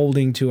so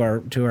beholding to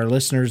our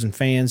listeners and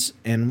fans,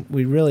 and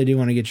we really do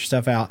want to get your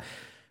stuff out.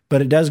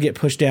 But it does get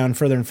pushed down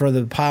further and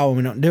further the pile when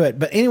we don't do it.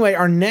 But anyway,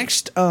 our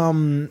next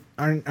what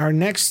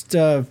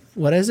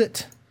is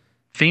it?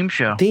 Theme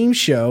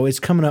show is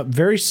coming up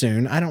very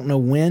soon. I don't know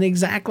when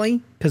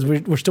exactly, because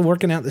we're still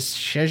working out the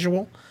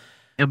schedule.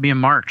 It'll be in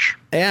March.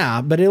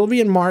 Yeah, but it'll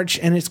be in March,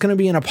 and it's going to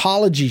be an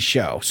apology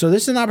show. So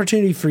this is an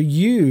opportunity for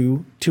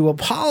you to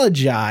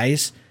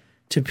apologize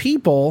to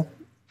people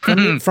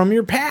from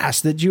your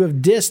past that you have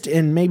dissed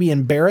and maybe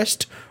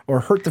embarrassed or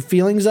hurt the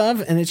feelings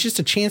of, and it's just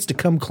a chance to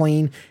come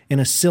clean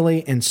in a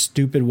silly and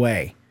stupid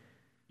way.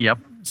 Yep.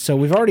 So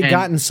we've already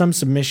gotten some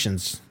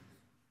submissions.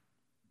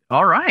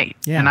 All right.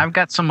 Yeah. And I've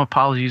got some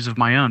apologies of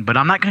my own, but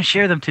I'm not going to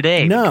share them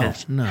today. No.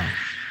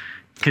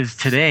 Because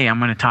today I'm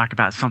going to talk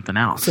about something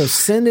else. So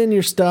send in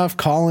your stuff,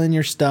 call in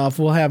your stuff.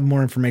 We'll have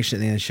more information at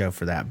the end of the show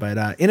for that. But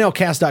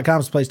NLCast.com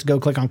is the place to go.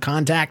 Click on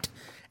contact.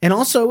 And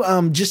also,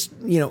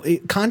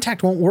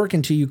 contact won't work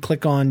until you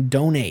click on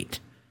donate.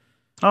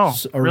 Oh,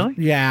 really?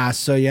 Yeah,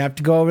 so you have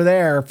to go over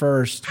there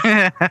first.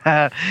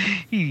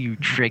 You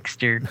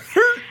trickster.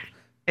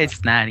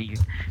 It's not you.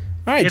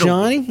 All right,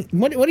 Johnny,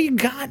 what do you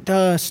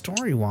got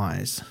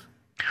story-wise?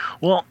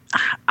 Well,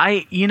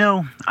 I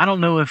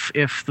don't know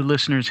if the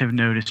listeners have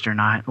noticed or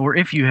not, or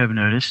if you have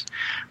noticed,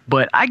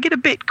 but I get a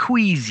bit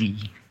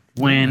queasy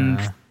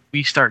when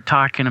we start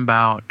talking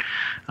about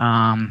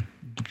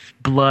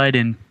blood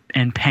and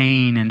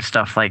pain and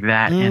stuff like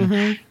that. Mm-hmm.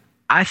 And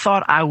I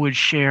thought I would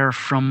share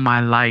from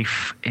my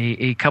life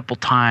a couple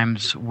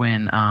times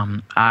when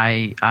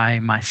I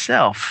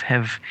myself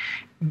have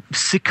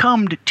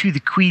succumbed to the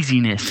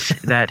queasiness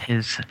that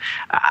has.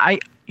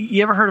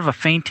 You ever heard of a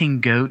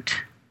fainting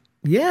goat?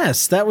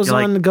 Yes, that was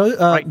on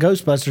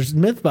Ghostbusters,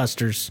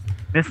 Mythbusters.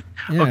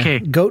 Okay,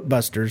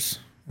 Goatbusters.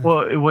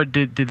 Well, what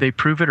did they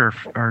prove it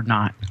or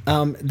not?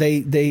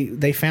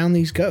 They found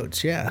these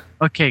goats. Yeah.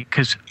 Okay,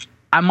 because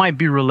I might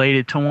be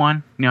related to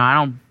one. I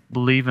don't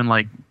believe in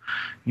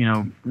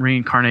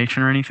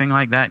reincarnation or anything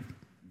like that.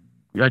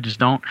 I just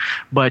don't.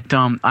 But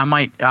I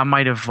might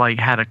have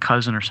had a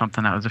cousin or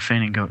something that was a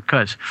fainting goat.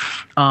 Because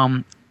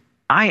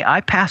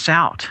I pass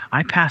out.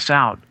 I pass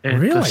out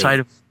at the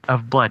sight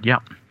of blood.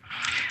 Yep.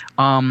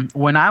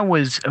 When I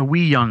was a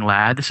wee young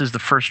lad, this is the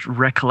first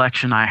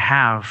recollection I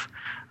have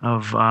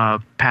of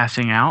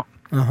passing out.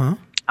 Uh-huh.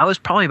 I was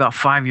probably about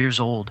 5 years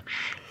old,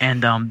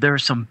 and there were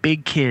some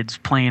big kids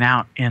playing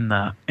out in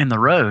the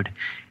road,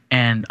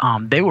 and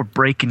they were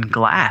breaking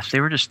glass. They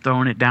were just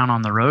throwing it down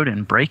on the road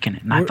and breaking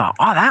it. And I thought,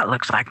 oh, that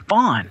looks like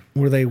fun.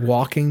 Were they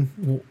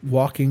walking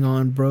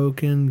on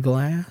broken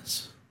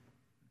glass?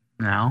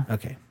 No.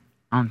 Okay.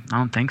 I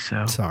don't think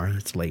so. Sorry,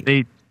 it's late.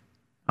 Is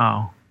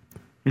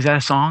that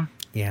a song?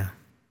 Yeah.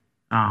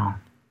 Oh,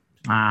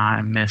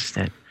 I missed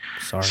it.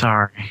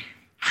 Sorry.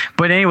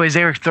 But anyways,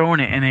 they were throwing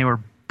it and they were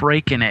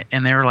breaking it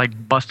and they were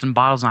like busting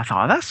bottles. And I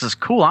thought, oh, this is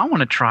cool. I want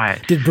to try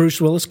it. Did Bruce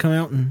Willis come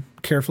out and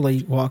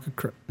carefully walk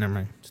across? Never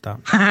mind.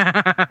 Stop.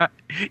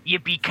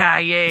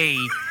 Yippee-ki-yay,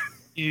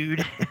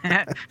 dude.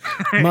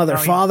 Mother,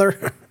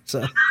 father.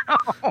 So.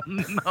 Oh,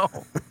 no.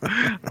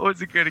 I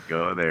wasn't going to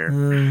go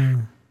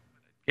there.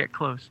 Get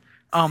close.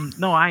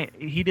 No,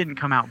 he didn't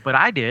come out, but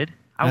I did.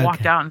 I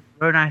walked out and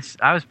rode, and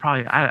I was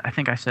probably, I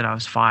think I said I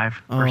was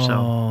 5 or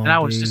so. And I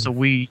was just a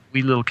wee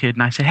little kid,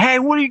 and I said, hey,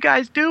 what are you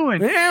guys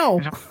doing?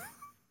 Ow.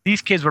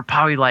 These kids were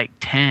probably like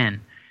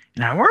 10.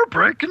 And we're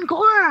breaking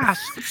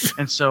glass.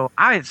 And so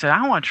I said,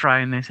 I want to try.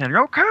 And they said,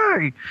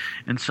 okay.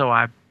 And so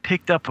I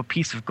picked up a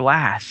piece of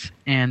glass,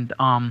 and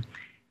I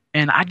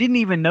didn't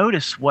even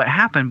notice what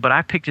happened, but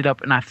I picked it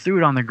up and I threw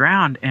it on the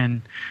ground.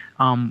 And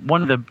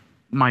one of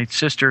my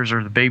sisters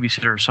or the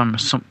babysitter or some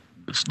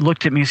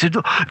looked at me and said,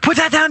 put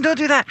that down, don't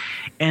do that.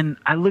 And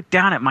I looked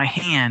down at my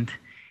hand,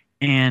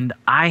 and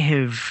I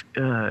have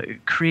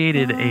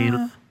created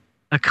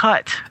a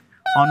cut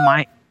on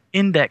my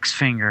index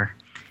finger.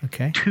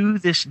 Okay. To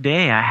this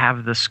day, I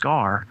have the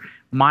scar.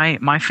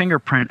 My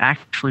fingerprint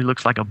actually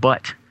looks like a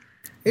butt.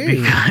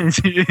 Because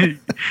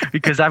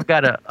I've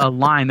got a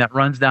line that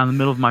runs down the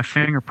middle of my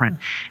fingerprint.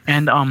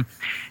 And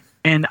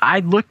I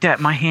looked at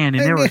my hand,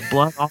 and there was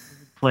blood all over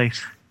the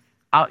place.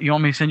 You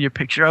want me to send you a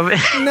picture of it?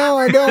 No,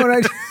 I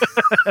don't.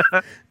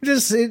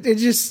 It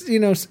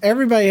just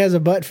everybody has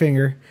a butt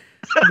finger,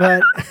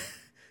 but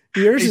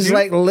yours is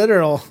like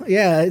literal.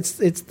 Yeah, it's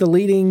the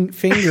leading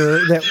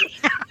finger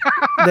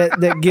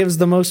that gives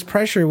the most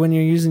pressure when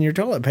you're using your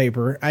toilet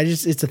paper.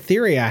 It's a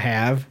theory I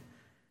have,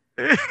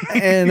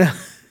 and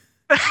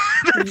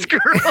that's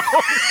gross.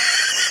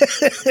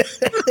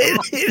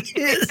 It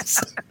is.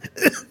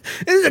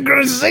 It's the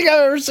grossest thing I've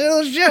ever seen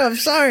on the show. I'm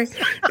sorry.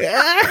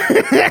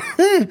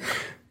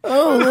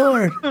 Oh,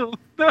 Lord. No.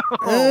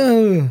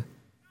 Oh.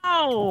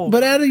 No.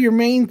 But out of your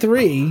main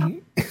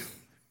 3,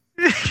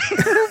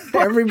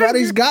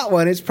 everybody's got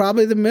one. It's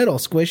probably the middle.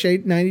 Squish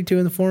 892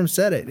 in the forum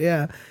said it.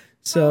 Yeah.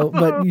 So,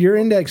 but your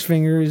index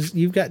finger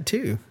you've got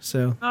 2.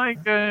 So.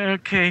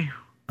 Okay.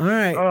 All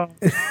right.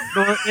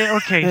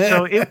 Okay.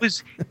 So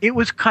it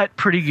was cut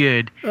pretty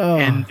good,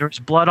 and there was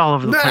blood all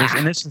over the place.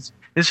 And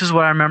this is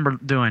what I remember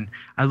doing.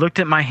 I looked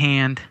at my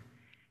hand,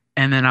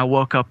 and then I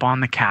woke up on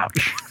the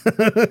couch,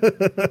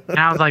 and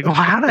I was like, "Well,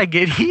 how did I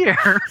get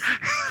here?"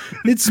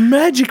 It's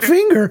magic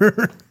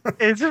finger.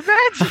 It's a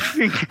magic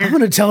finger. I'm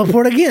gonna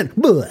teleport again.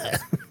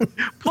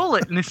 Pull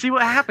it and see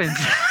what happens.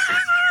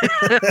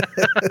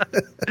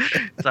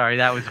 Sorry,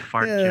 that was a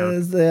fart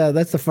joke. Yeah,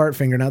 that's the fart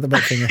finger, not the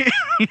butt finger.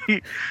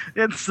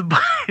 It's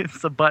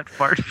the butt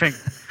fart finger.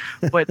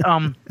 But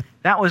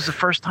that was the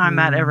first time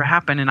that ever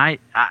happened, and I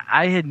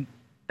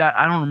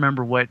don't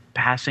remember what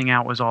passing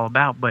out was all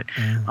about, but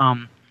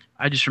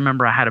I just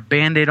remember I had a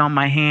Band-Aid on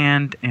my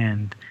hand,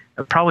 and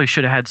I probably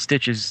should have had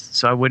stitches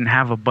so I wouldn't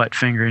have a butt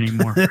finger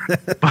anymore.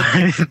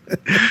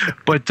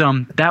 but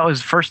that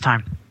was the first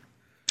time,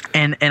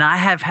 and I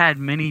have had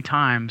many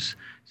times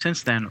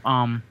since then.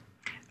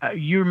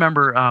 You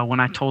remember when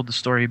I told the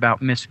story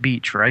about Miss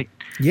Beach, right?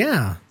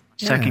 Yeah.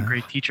 Second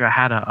grade teacher I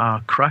had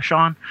a crush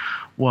on.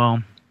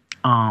 Well,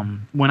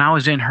 when I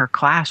was in her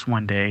class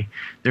one day,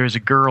 there was a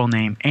girl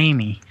named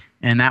Amy,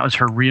 and that was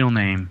her real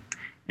name.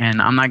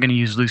 And I'm not going to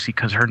use Lucy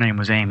because her name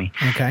was Amy.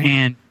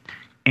 Okay.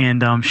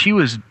 And she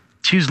was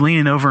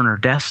leaning over in her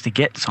desk to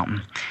get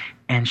something,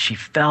 and she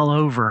fell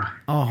over.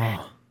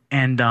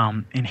 And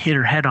hit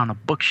her head on a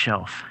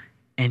bookshelf,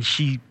 and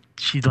she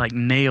like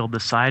nailed the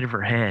side of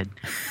her head,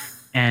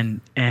 and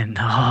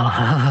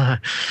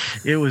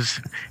it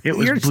was You're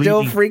bleeding.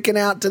 Still freaking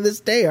out to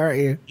this day, aren't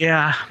you?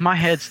 Yeah, my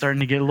head's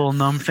starting to get a little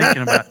numb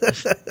thinking about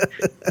this.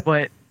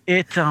 But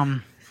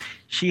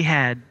she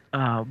had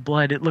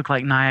blood. It looked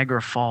like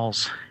Niagara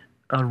Falls,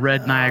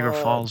 red Niagara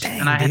Falls,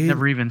 and I had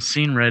never even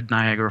seen red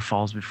Niagara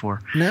Falls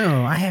before.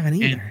 No, I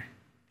haven't either.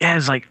 It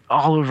was like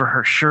all over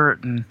her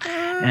shirt, and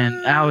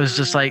I was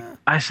just like,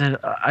 I said,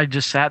 I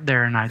just sat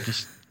there, and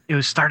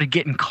it started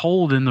getting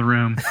cold in the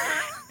room.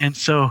 And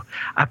so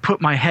I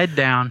put my head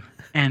down,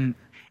 and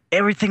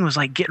everything was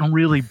like getting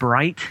really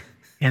bright.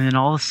 And then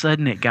all of a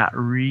sudden it got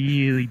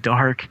really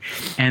dark.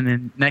 And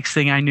then next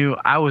thing I knew,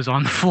 I was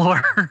on the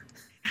floor.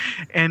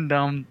 And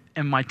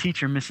my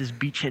teacher, Mrs.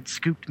 Beach, had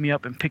scooped me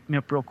up and picked me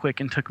up real quick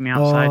and took me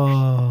outside.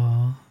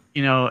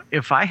 You know,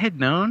 if I had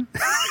known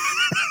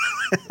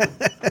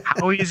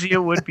how easy it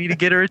would be to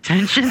get her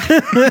attention,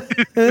 I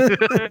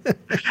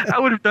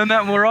would have done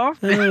that more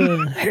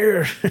often.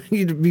 Here,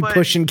 you'd be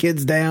pushing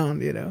kids down,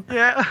 you know.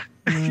 Yeah.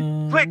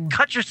 Quick,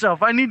 cut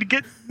yourself. I need to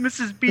get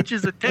Mrs.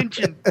 Beach's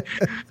attention.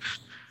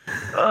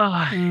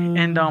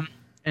 And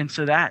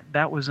so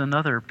that was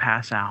another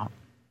pass out.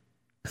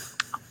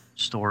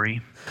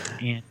 story,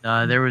 and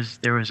there was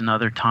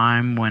another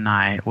time when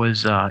I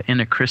was in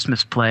a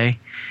Christmas play,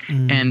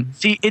 and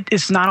see,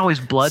 it's not always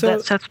blood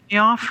that sets me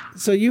off.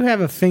 So you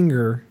have a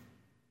finger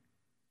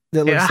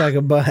that looks like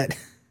a butt.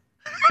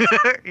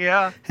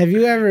 Yeah. Have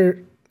you ever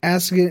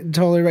asked it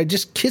totally right?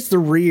 Just kiss the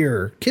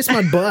rear, kiss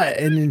my butt,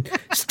 and then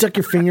stuck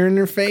your finger in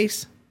their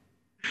face?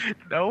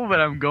 No, but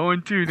I'm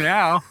going to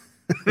now.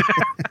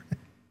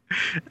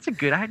 That's a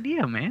good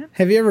idea, man.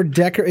 Have you ever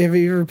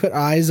put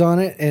eyes on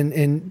it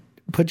and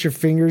put your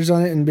fingers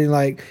on it and be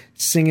like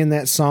singing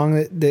that song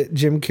that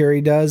Jim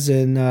Carrey does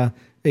in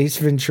Ace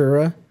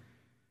Ventura?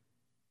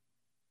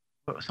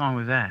 What song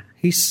was that?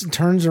 He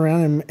turns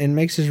around and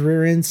makes his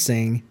rear end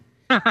sing.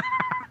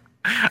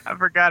 I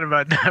forgot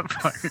about that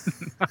part.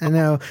 I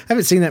know. I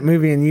haven't seen that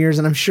movie in years,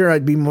 and I'm sure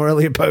I'd be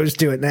morally opposed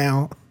to it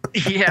now.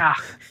 Yeah.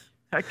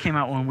 That came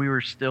out when we were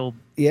still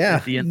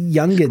at the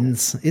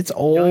youngins. It's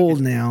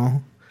old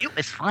now. It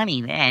was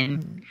funny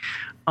then.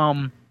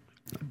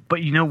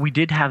 But we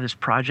did have this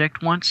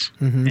project once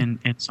in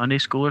Sunday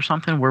school or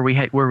something where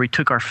we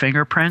took our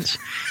fingerprints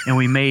and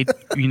we made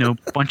a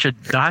bunch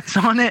of dots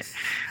on it,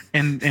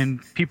 and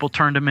people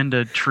turned them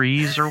into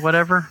trees or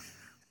whatever.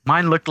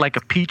 Mine looked like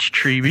a peach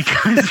tree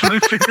because my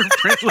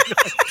fingerprint looked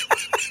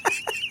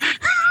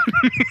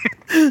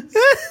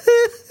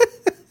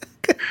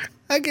like...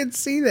 I can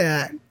see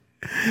that.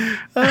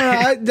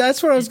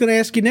 That's what I was going to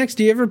ask you next.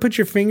 Do you ever put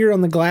your finger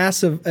on the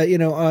glass of,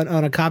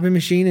 on a copy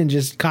machine and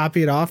just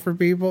copy it off for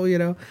people?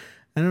 I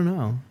don't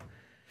know.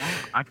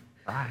 I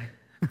try.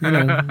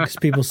 Because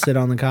people sit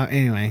on the copy.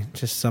 Anyway,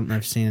 just something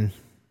I've seen,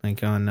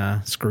 like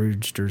on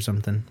Scrooged or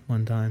something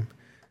one time.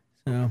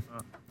 So,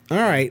 all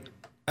right.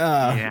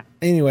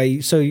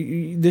 Anyway, so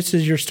this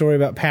is your story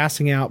about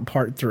passing out,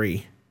 part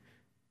 3.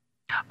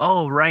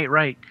 Oh,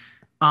 right.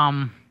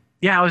 I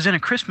was in a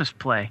Christmas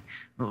play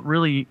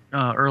really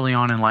early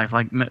on in life,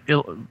 like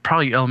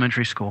probably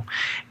elementary school.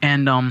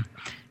 And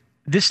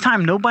this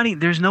time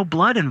there's no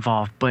blood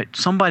involved, but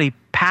somebody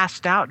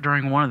passed out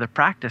during one of the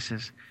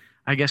practices,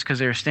 I guess because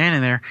they were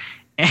standing there.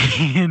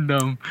 And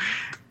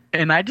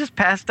I just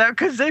passed out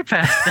because they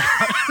passed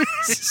out.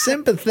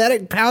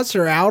 Sympathetic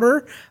passer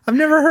outer? I've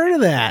never heard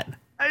of that.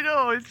 I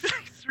know,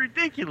 it's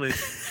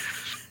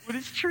ridiculous, but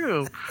it's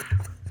true.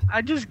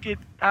 I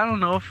don't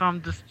know if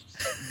I'm just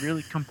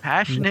really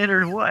compassionate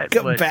or what.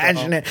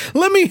 Compassionate.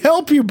 Let me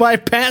help you by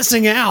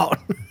passing out.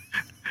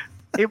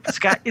 It's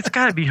got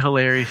to be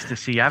hilarious to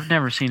see. I've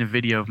never seen a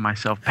video of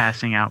myself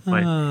passing out,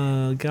 but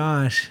oh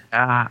gosh,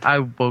 I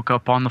woke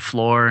up on the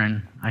floor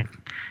and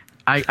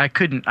I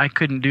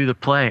couldn't do the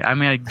play. I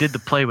mean, I did the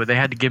play, but they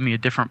had to give me a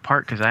different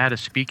part because I had a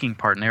speaking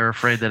part, and they were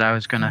afraid that I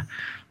was gonna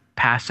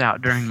pass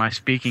out during my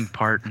speaking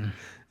part. And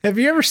have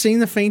you ever seen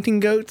the fainting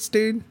goats,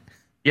 dude?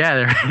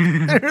 Yeah,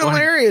 they're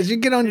hilarious. You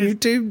get on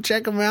YouTube,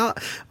 check them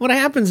out. What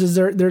happens is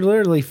they're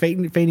literally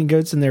fainting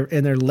goats, and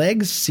their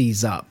legs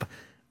seize up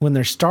when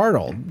they're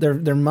startled.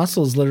 Their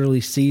muscles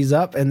literally seize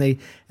up, and they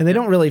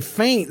don't really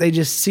faint. They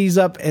just seize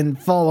up and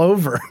fall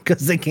over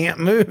because they can't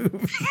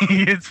move.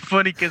 It's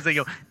funny because they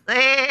go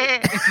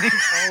and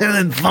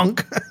then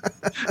funk.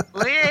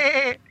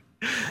 That's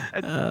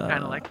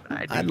kind of like the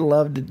idea. I'd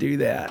love to do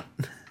that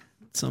at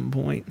some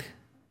point.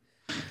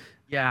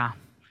 Yeah,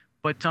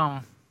 but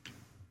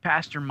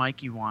Pastor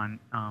Mikey Wan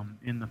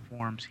in the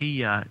forums,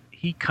 he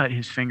cut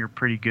his finger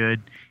pretty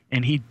good,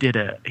 and he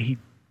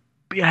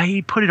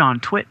put it on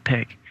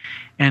TwitPic,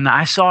 and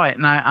I saw it,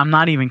 and I'm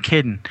not even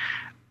kidding.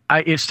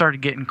 It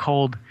started getting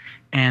cold,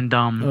 and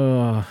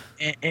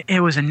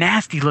it was a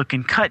nasty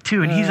looking cut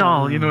too, and he's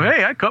all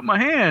hey, I cut my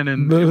hand,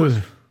 and it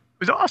was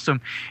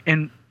awesome.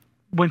 And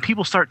when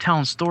people start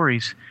telling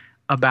stories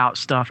about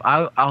stuff,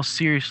 I'll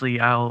seriously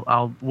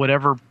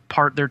whatever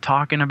part they're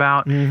talking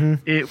about,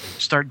 it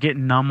start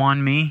getting numb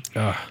on me.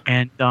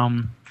 And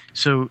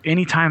so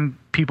anytime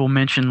people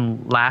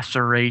mention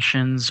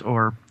lacerations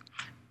or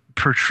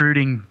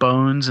protruding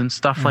bones and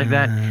stuff like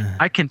that,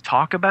 I can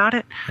talk about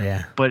it.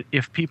 Yeah. But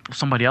if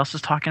somebody else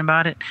is talking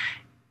about it,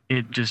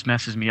 it just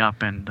messes me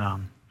up. And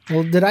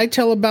well, did I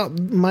tell about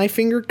my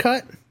finger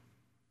cut?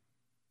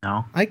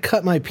 No. I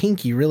cut my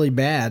pinky really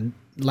bad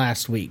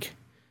last week.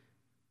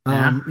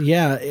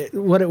 Yeah.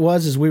 What it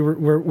was is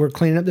we're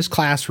cleaning up this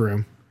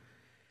classroom,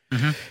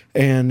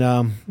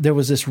 and there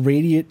was this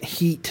radiant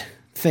heat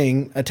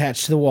thing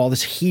attached to the wall.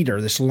 This heater,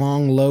 this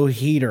long, low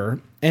heater,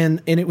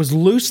 and it was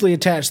loosely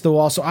attached to the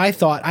wall. So I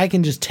thought I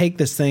can just take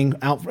this thing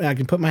out. I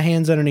can put my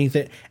hands underneath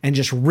it and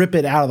just rip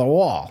it out of the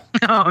wall.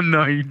 Oh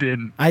no, you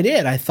didn't. I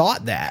did. I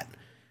thought that,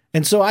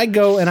 and so I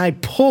go and I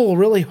pull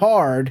really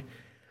hard,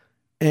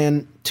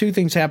 and two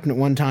things happened at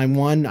one time.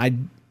 One, I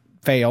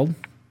failed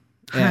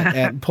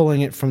at pulling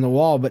it from the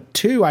wall, but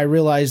two, I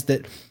realized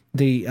that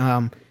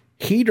the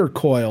heater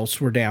coils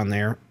were down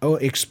there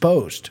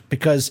exposed,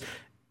 because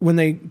when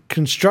they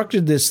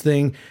constructed this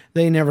thing,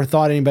 they never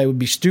thought anybody would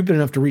be stupid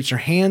enough to reach their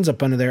hands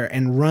up under there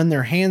and run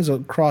their hands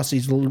across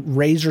these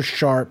razor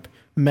sharp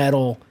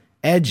metal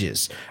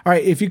edges. All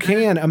right, if you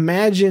can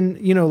imagine,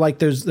 like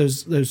those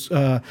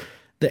the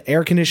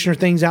air conditioner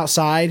things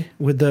outside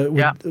with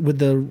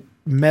the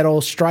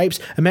metal stripes.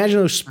 Imagine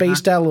those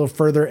spaced out a little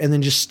further and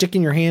then just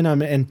sticking your hand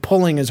on it and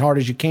pulling as hard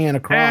as you can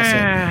across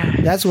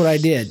it. That's what I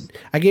did.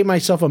 I gave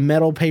myself a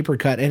metal paper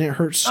cut and it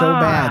hurt so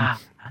bad.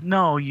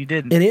 No, you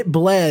didn't. And it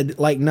bled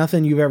like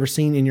nothing you've ever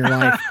seen in your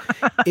life.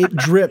 It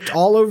dripped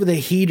all over the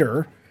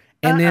heater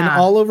and then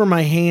all over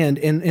my hand.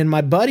 And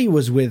my buddy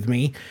was with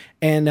me,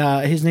 and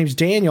his name's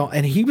Daniel,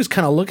 and he was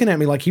kind of looking at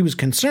me like he was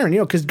concerned,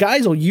 because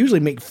guys will usually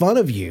make fun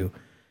of you.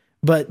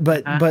 But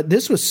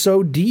this was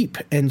so deep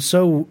and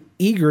so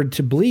eager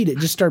to bleed, it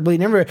just started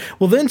bleeding everywhere.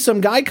 Well, then some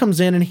guy comes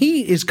in and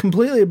he is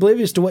completely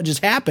oblivious to what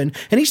just happened,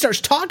 and he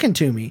starts talking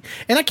to me,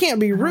 and I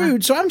can't be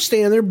rude, so I'm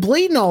standing there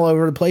bleeding all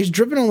over the place,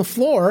 dripping on the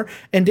floor,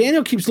 and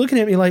Daniel keeps looking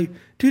at me like,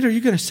 dude, are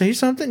you going to say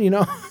something?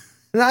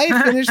 And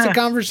I finished the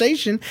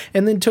conversation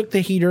and then took the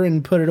heater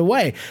and put it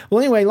away.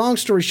 Well, anyway, long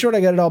story short, I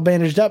got it all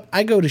bandaged up.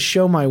 I go to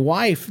show my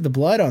wife the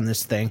blood on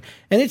this thing,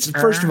 and it's,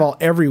 first of all,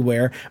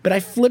 everywhere. But I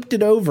flipped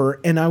it over,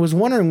 and I was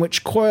wondering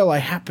which coil I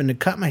happened to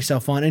cut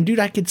myself on. And, dude,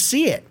 I could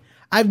see it.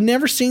 I've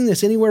never seen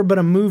this anywhere but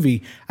a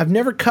movie. I've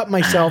never cut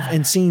myself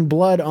and seen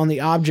blood on the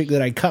object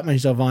that I cut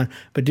myself on.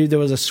 But, dude, there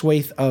was a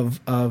swathe of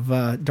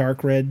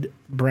dark red,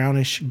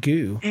 brownish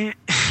goo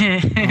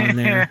on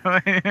there.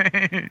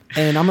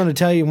 And I'm going to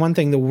tell you one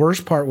thing. The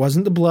worst part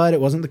wasn't the blood. It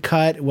wasn't the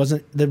cut. It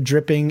wasn't the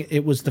dripping.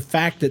 It was the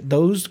fact that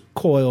those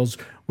coils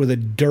were the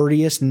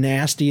dirtiest,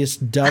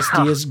 nastiest,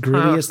 dustiest,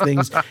 grittiest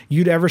things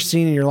you'd ever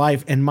seen in your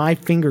life. And my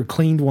finger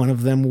cleaned one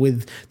of them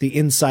with the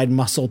inside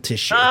muscle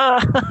tissue.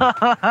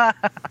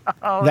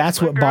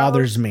 That's what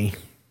bothers me.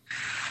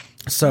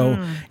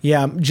 So,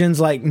 yeah, Jen's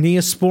like,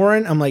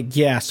 Neosporin? I'm like,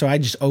 yeah. So I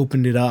just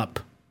opened it up.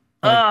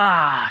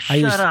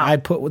 I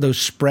put those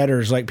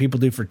spreaders like people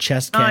do for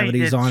chest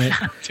cavities on it.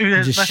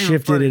 Dude, just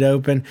shifted it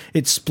open.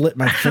 It split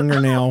my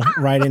fingernail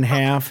right in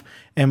half,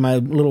 and my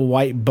little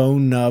white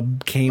bone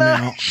nub came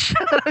out.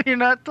 You're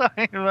not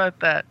talking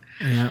about that.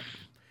 Yeah.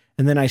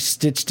 And then I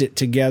stitched it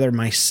together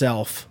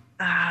myself.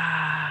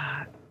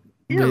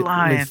 You're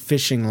lying. With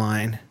fishing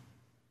line.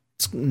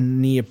 It's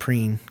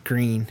neoprene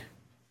green.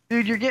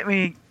 Dude, you're getting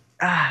me.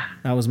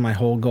 That was my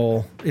whole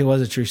goal. It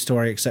was a true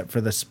story, except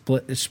for the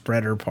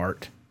spreader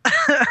part.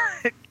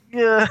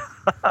 Yeah,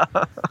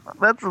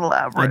 that's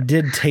elaborate. I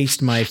did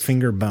taste my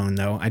finger bone,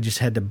 though. I just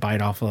had to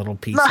bite off a little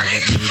piece of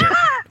it and eat it.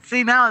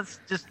 See, now it's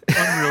just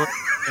unreal.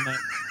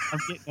 I'm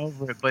getting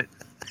over it, but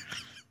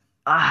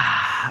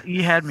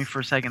you had me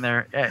for a second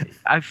there.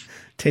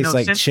 Tastes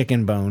like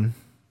chicken bone,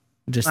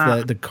 just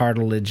the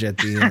cartilage at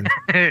the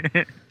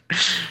end,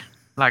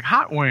 like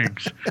hot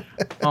wings.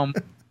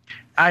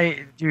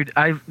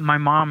 My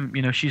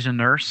mom, she's a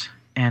nurse,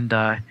 and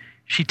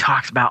she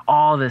talks about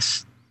all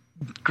this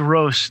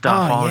gross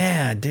stuff. Oh,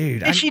 yeah,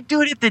 dude. And she'd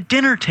do it at the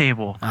dinner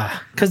table.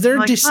 Because they're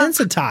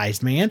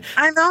desensitized, man.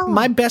 I know.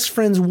 My best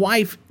friend's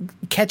wife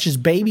catches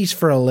babies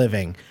for a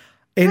living.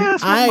 And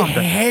I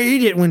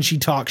hate it when she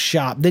talks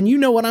shop. Then you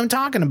know what I'm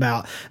talking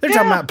about. They're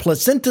talking about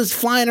placentas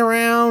flying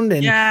around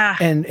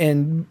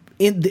and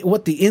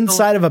what the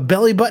inside of a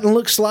belly button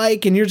looks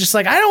like. And you're just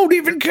like, I don't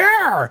even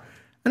care.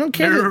 I don't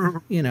care.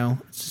 That,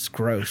 it's just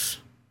gross.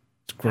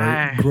 It's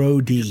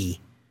grody.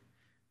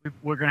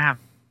 We're going to have.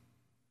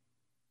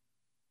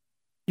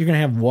 You're going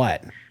to have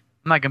what? I'm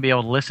not going to be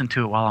able to listen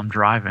to it while I'm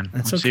driving.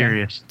 I'm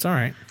serious. It's all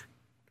right.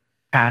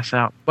 Pass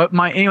out. But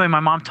my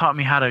mom taught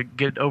me how to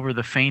get over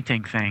the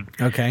fainting thing.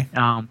 Okay.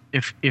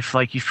 If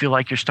like you feel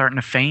like you're starting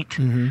to faint,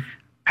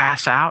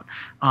 pass out,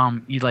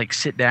 you like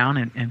sit down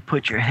and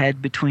put your head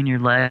between your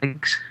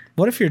legs.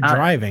 What if you're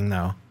driving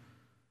though?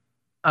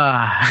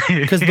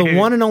 Because the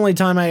one and only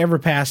time I ever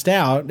passed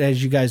out,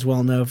 as you guys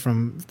well know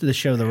from the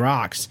show The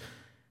Rocks,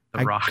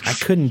 I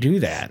couldn't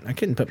do that. I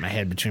couldn't put my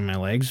head between my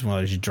legs while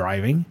I was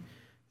driving.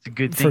 It's a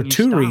good thing for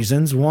two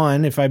reasons.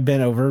 One, if I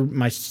bent over,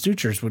 my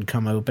sutures would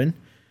come open.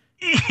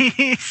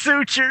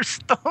 Sutures.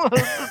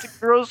 That's a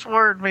gross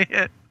word,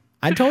 man.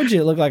 I told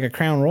you it looked like a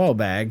Crown Royal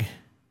bag.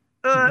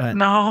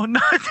 No.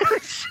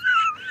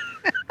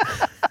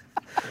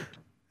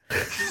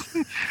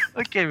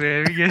 Okay,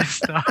 man, we gotta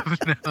stop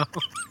now.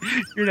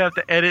 You're gonna have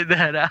to edit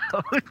that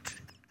out.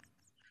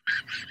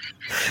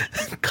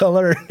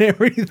 Color and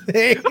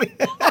everything.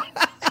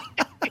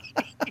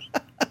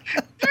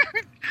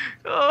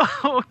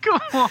 Oh, come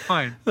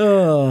on.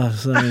 Oh,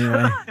 so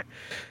anyway.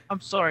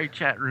 I'm sorry,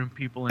 chat room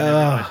people in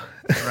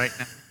right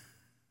now.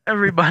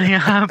 Everybody,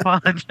 I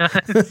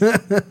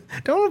apologize.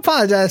 Don't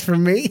apologize for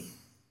me.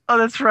 Oh,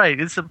 that's right.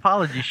 It's an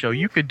apology show.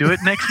 You could do it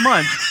next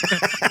month.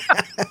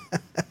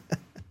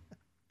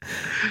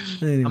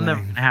 Anyway. I'm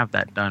never going to have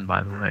that done,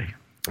 by the way.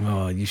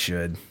 Oh, you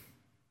should.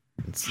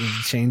 It'll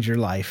change your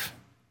life.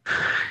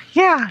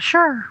 Yeah,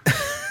 sure.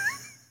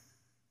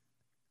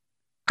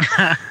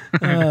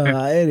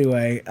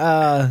 Anyway,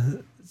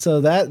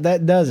 so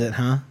that does it,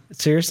 huh?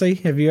 Seriously?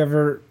 Have you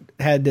ever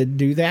had to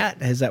do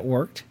that? Has that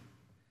worked?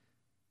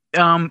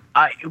 Yeah,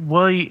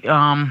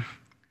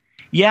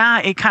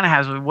 it kind of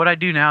has. What I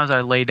do now is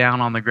I lay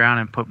down on the ground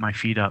and put my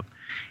feet up.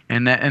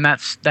 And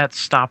that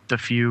stopped a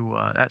few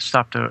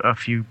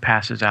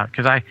passes out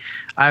because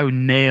I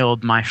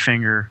nailed my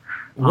finger.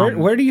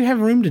 Where do you have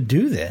room to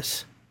do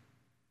this?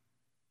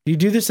 Do you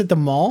do this at the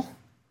mall?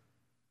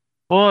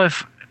 Well,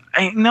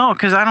 no,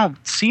 because I don't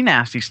see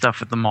nasty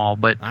stuff at the mall,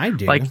 but I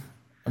do. Like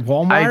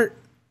Walmart,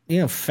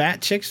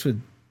 fat chicks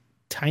with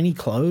tiny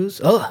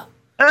clothes. Ugh.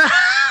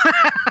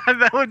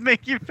 That would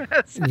make you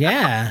pass out.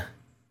 Yeah.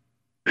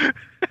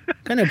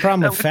 Got no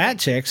problem with fat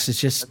chicks. It's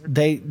just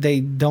they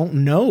don't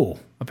know,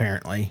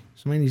 apparently.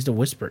 Somebody needs to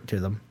whisper it to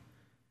them.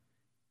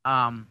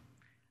 That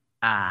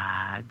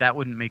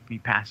wouldn't make me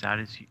pass out.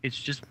 It's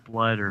just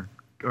blood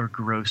or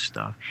gross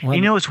stuff.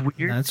 Well, It's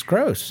weird. That's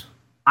gross.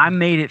 I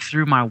made it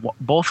through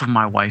both of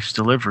my wife's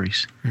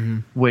deliveries,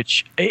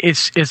 which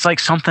it's like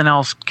something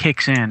else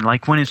kicks in,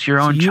 like when it's your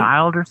own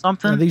child or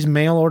something. Are these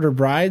mail order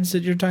brides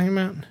that you're talking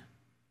about?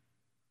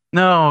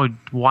 No,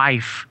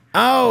 wife.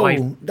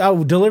 Oh,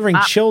 delivering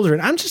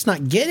children. I'm just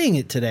not getting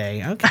it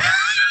today. Okay.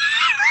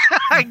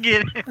 I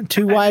get it.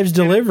 2 wives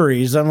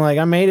deliveries. I'm like,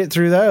 I made it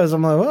through those.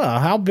 I'm like, well,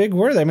 how big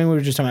were they? I mean, we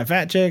were just talking about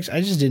fat chicks.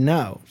 I just didn't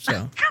know.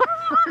 So,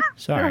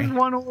 sorry. There's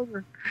one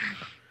order.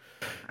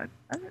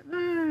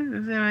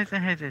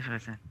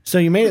 So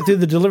you made it through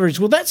the deliveries.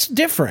 Well, that's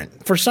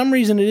different. For some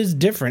reason, it is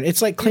different.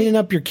 It's like cleaning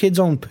up your kid's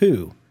own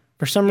poo.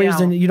 For some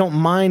reason, you don't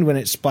mind when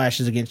it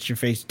splashes against your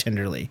face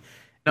tenderly.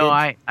 No,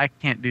 I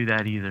can't do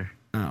that either.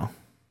 Oh.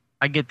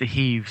 I get the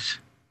heaves.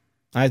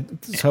 I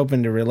was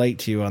hoping to relate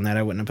to you on that.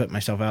 I wouldn't have put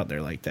myself out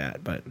there like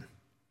that, but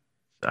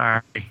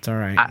sorry. It's all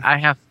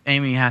right.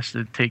 Amy has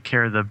to take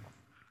care of the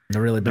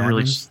really bad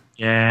ones.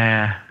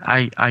 Yeah,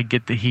 I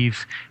get the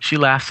heaves. She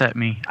laughs at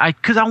me.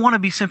 Because I want to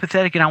be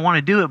sympathetic and I want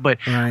to do it, but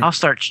I'll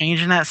start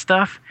changing that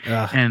stuff.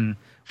 And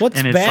what's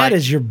and bad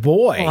is your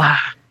boy.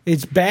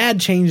 It's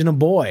bad changing a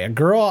boy. A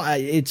girl,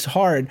 it's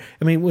hard.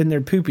 I mean, when they're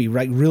poopy,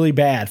 like really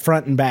bad,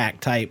 front and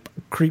back type,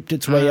 creeped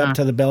its way up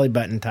to the belly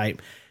button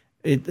type.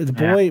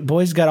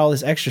 Boy's got all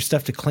this extra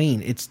stuff to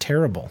clean. It's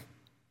terrible.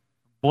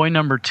 Boy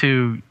number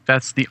 2,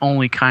 that's the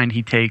only kind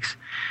he takes,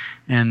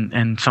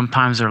 and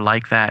sometimes they're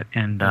like that.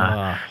 And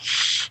I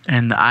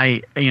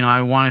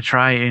want to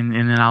try, and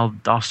then I'll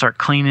start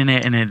cleaning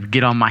it, and it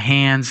get on my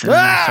hands, and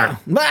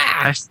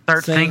I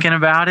start thinking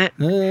about it,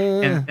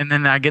 and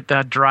then I get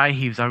that dry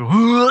heaves. I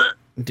go,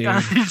 dude.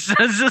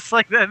 It's just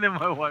like that. And then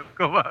my wife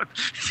go out.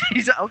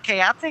 She's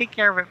okay. I'll take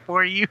care of it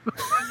for you.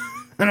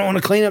 I don't want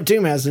to clean up 2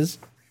 messes.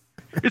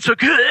 It's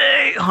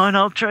okay, hon.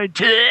 I'll try to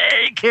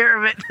take care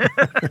of it.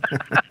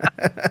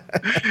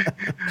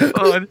 This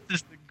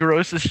is the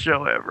grossest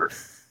show ever.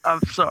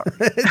 I'm sorry.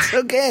 It's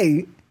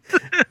okay.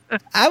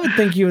 I would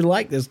think you would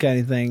like this kind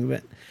of thing,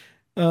 but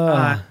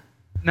no.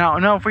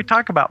 If we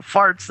talk about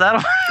farts,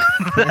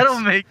 that'll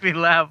make me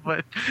laugh.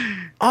 But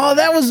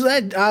that was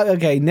that.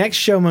 Okay, next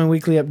show, my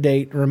weekly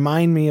update.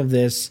 Remind me of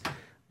this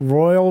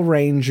Royal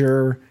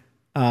Ranger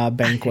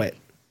banquet.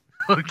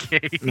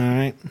 Okay. All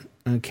right.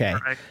 Okay.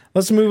 Right.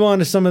 Let's move on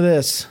to some of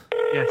this.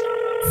 Yes.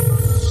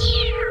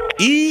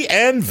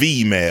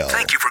 E&V mail.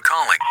 Thank you for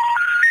calling.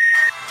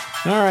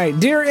 All right.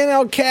 Dear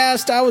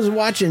NLCast, I was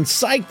watching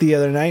Psych the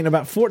other night, and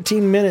about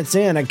 14 minutes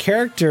in, a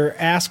character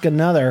asked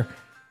another,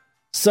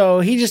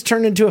 so he just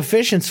turned into a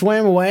fish and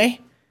swam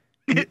away?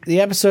 The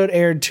episode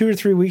aired 2 or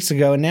 3 weeks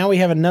ago, and now we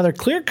have another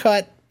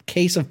clear-cut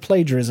case of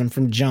plagiarism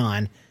from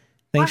John.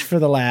 Thanks for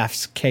the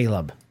laughs,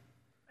 Caleb.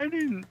 I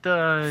didn't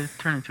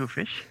turn into a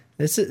fish.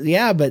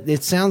 But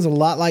it sounds a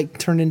lot like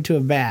turned into a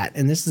bat,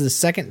 and this is the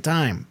second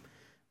time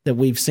that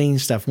we've seen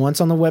stuff.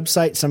 Once on the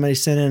website, somebody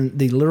sent in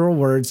the literal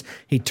words,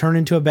 he turned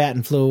into a bat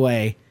and flew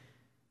away,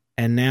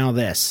 and now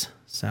this.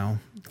 So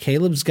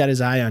Caleb's got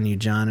his eye on you,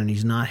 John, and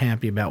he's not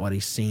happy about what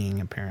he's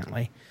seeing,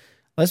 apparently.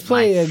 Let's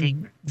play a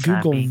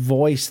Google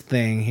Voice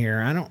thing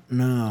here. I don't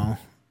know.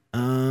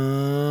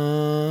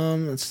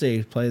 Let's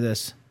see. Play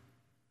this.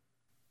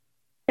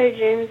 Hey,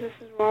 James, this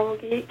is Marvel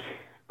Geek.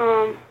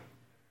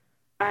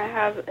 I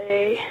have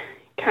a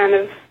kind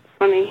of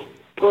funny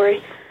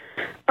story.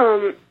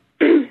 So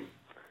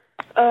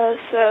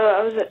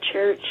I was at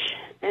church,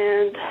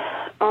 and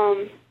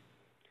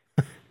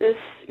this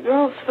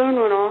girl's phone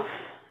went off,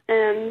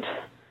 and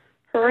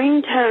her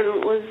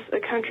ringtone was a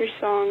country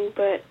song,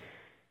 but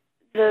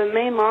the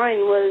main line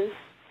was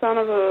 "Son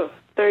of a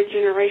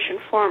third-generation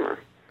farmer."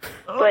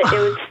 But it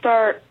would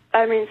stop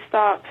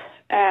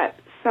at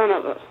 "Son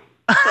of a."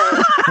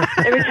 So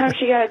every time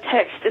she got a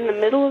text in the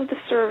middle of the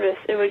service,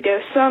 it would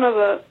go "Son of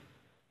a,"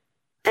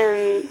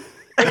 and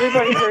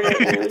everybody heard it,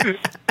 and it was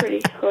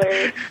pretty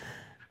hilarious.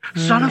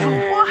 Son of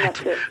a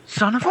what?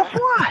 Son of a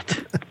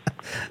what?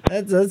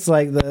 That's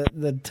like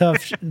the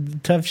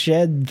tough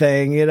shed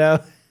thing,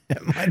 at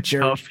my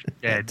church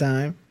at the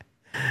time.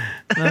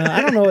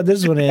 I don't know what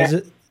this one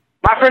is.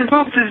 My friend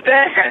poops his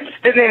pants,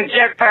 and then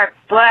Jetpack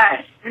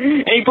Flash,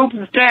 and he poops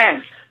his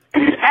pants.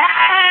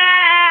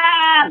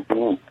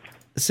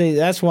 See,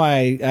 that's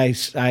why I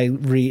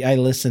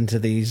listen to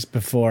these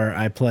before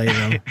I play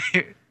them.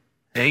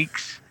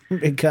 Thanks.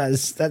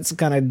 Because that's the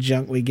kind of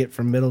junk we get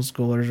from middle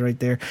schoolers right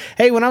there.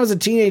 Hey, when I was a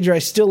teenager, I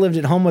still lived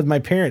at home with my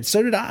parents.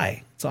 So did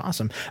I. It's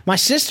awesome. My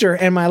sister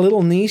and my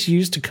little niece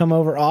used to come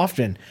over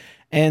often.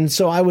 And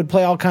so I would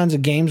play all kinds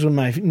of games with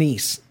my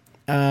niece.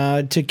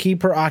 to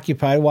keep her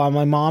occupied while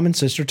my mom and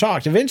sister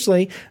talked.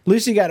 Eventually,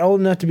 Lucy got old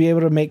enough to be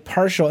able to make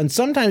partial and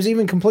sometimes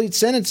even complete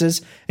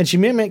sentences, and she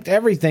mimicked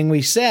everything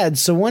we said.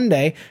 So one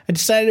day, I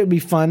decided it would be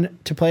fun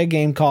to play a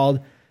game called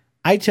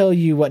I Tell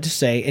You What to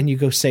Say, and you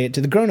go say it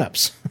to the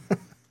grown-ups.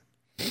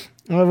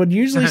 I would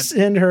usually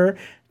send her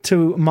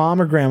to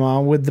mom or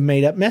grandma with the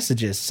made-up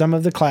messages. Some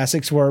of the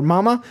classics were,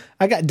 Mama,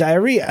 I got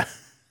diarrhea.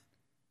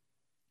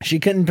 She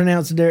couldn't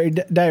pronounce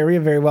diarrhea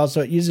very well,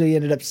 so it usually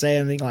ended up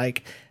saying something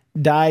like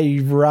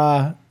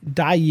diarrhea.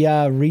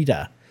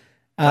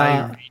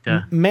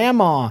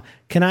 Mama,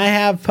 can I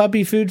have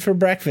puppy food for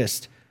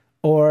breakfast?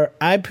 Or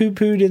I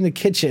poo-pooed in the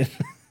kitchen.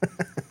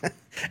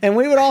 And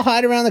we would all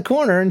hide around the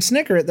corner and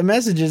snicker at the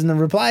messages and the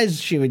replies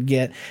she would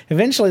get.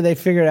 Eventually, they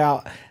figured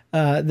out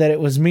that it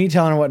was me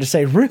telling her what to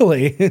say.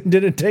 Really?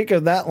 Did it take her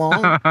that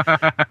long?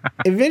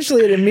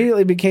 Eventually, it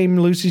immediately became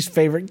Lucy's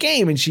favorite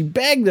game, and she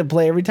begged to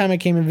play every time I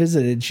came and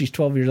visited. She's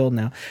 12 years old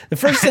now. The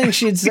first thing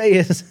she'd say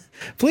is,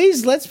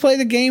 please, let's play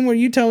the game where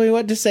you tell me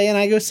what to say and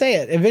I go say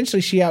it.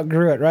 Eventually, she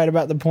outgrew it right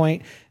about the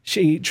point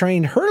she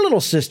trained her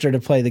little sister to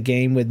play the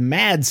game with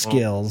mad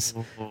skills.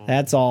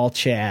 That's all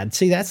Chad.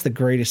 See, that's the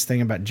greatest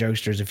thing about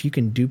jokesters, if you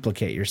can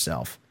duplicate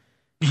yourself.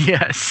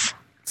 Yes.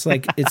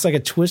 It's like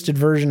a twisted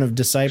version of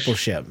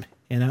discipleship,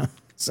 you know?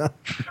 So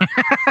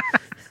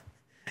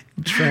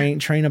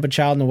train up a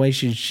child in the way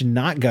she should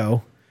not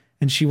go,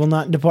 and she will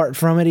not depart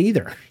from it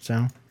either.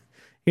 So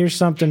here's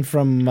something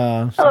from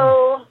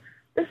Hello,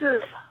 this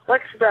is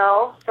Lexi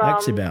Bell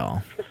from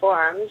Bell. The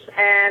forums,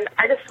 and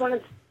I just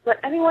wanted to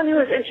let anyone who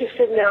is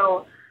interested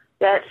know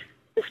that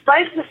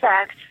despite the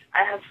fact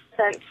I have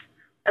sent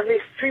at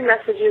least 3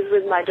 messages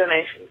with my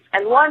donations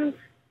and 1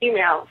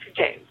 email to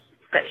James,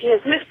 that he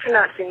is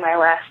mispronouncing my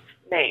last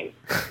name.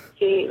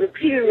 He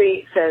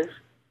repeatedly says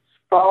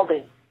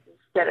Spalding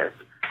instead of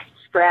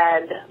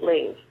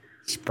Spradling.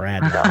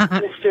 Spradling. So,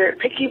 Mr.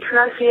 Picky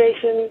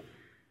Pronunciation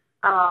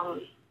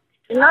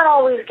did not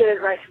always get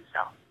it right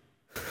himself.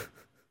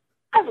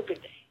 Have a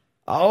good day.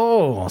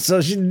 Oh,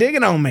 so she's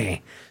digging on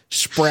me.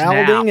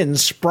 Sprouting and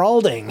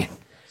Sprawling.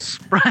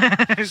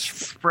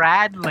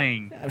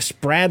 Spradling.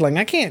 Spradling.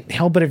 I can't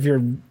help it if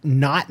you're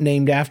not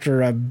named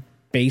after a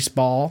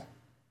baseball,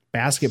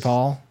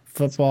 basketball,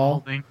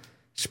 football.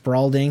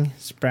 Spradling.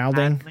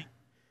 Spradley.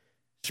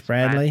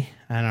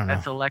 I don't know.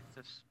 That's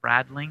Alexis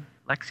Spradling.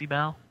 Lexi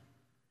Bell.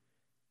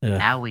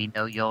 Now we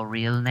know your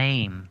real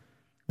name.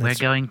 We're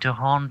going to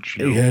haunt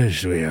you.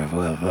 Yes, we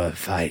will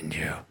find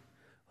you.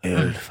 We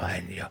will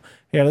find you.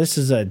 Here, this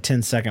is a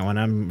 10-second one.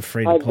 I'm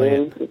afraid to play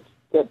it.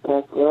 Get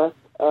back left.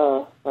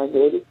 My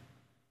lady.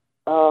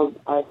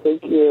 I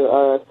think your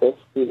RSS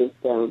feed is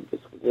down.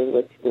 Just wanted to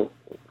let you know.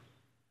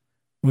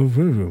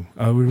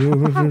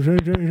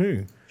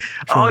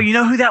 Oh, you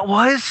know who that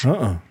was?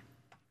 Uh-uh.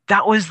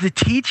 That was the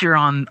teacher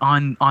on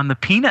the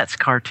Peanuts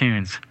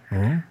cartoons.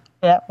 Huh?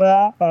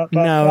 No,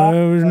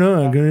 it was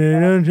not.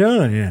 I'm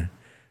telling you.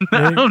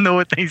 I don't know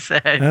what they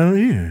said. I don't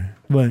either.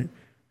 But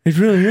it's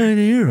really nice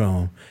to hear from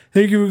them.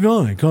 Thank you for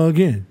calling. Call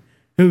again.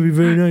 It would be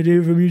very nice to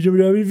hear from you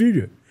sometime in the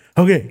future.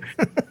 Okay.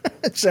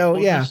 So,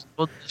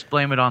 we'll just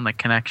blame it on the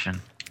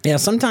connection. Yeah,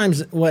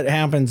 sometimes what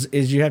happens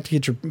is you have to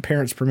get your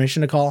parents'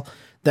 permission to call.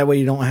 That way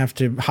you don't have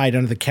to hide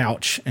under the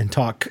couch and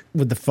talk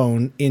with the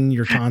phone in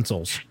your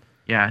tonsils.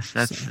 Yes,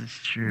 that's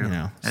true. You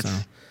know,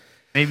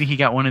 maybe he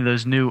got one of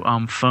those new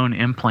phone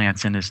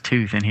implants in his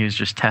tooth and he was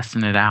just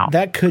testing it out.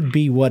 That could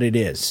be what it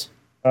is.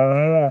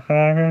 Those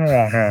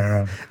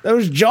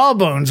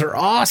jawbones are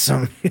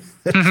awesome.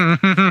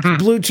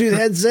 Bluetooth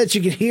headsets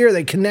you can hear,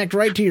 they connect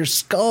right to your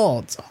skull.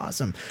 It's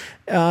awesome.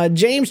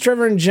 James,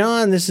 Trevor, and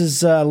John, this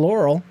is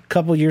Laurel. A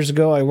couple years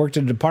ago, I worked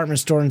at a department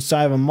store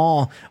inside of a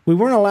mall. We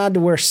weren't allowed to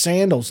wear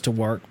sandals to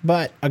work,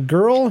 but a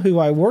girl who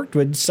I worked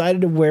with decided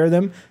to wear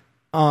them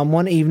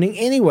one evening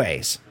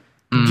anyways.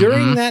 Mm-hmm.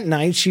 During that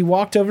night, she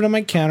walked over to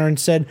my counter and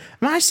said,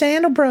 "My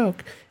sandal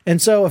broke."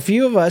 And so a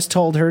few of us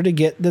told her to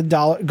go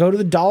to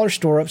the dollar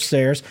store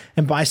upstairs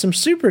and buy some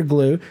super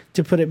glue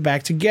to put it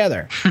back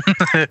together.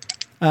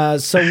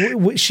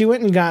 So she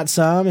went and got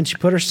some, and she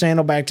put her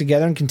sandal back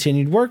together and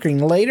continued working.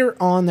 Later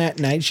on that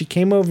night, she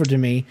came over to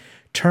me,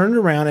 turned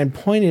around, and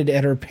pointed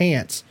at her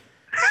pants.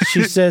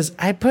 She says,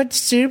 "I put the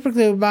super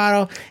glue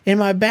bottle in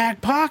my back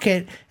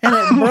pocket, and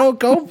it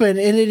broke open,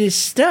 and it is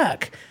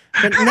stuck.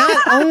 But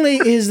not only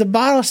is the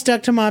bottle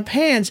stuck to my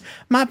pants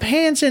and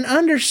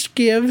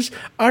underskivs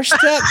are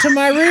stuck to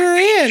my rear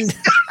end."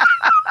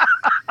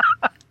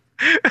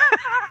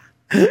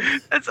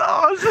 That's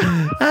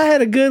awesome. I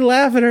had a good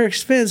laugh at her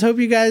expense. Hope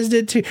you guys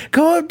did too.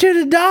 Go up to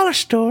the dollar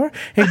store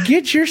and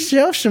get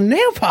yourself some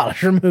nail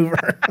polish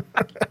remover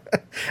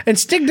and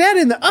stick that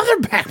in the other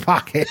back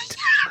pocket.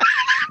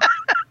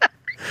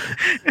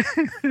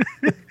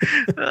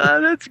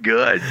 That's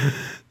good.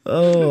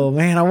 Oh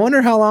man, I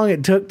wonder how long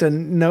it took to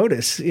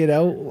notice. You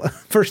know,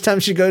 first time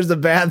she goes to the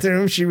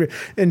bathroom,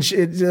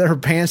 her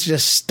pants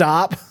just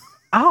stop.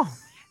 Oh,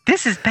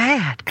 this is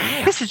bad.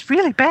 Ow. This is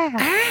really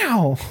bad.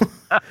 Ow!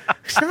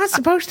 It's not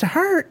supposed to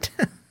hurt.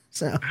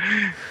 So,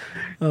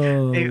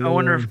 hey, I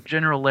wonder if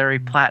General Larry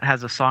Platt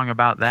has a song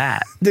about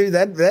that. Dude,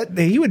 that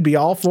he would be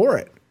all for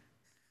it.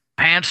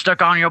 Pants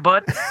stuck on your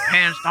butt.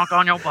 Pants stuck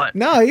on your butt.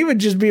 No, he would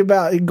just be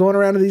about going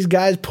around to these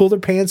guys, pull their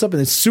pants up, and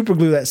then super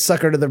glue that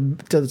sucker to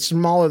the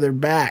small of their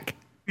back.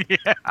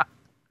 Yeah.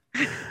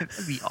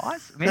 That'd be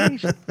awesome. Maybe you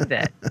should do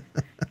that.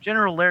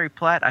 General Larry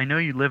Platt, I know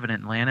you live in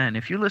Atlanta, and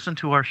if you listen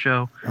to our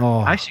show,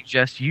 I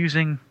suggest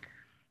using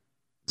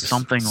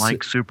something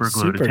like super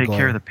glue to take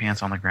care of the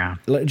pants on the ground.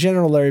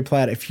 General Larry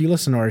Platt, if you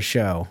listen to our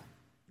show,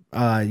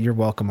 you're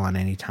welcome on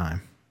any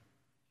time.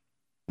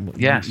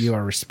 Yes. You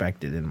are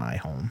respected in my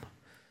home.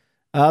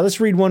 Let's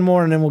read one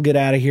more and then we'll get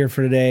out of here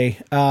for today.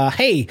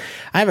 Hey,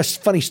 I have a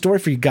funny story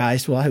for you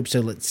guys. Well, I hope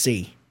so. Let's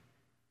see.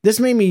 This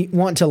made me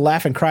want to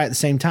laugh and cry at the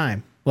same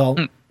time. Well,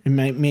 it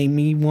made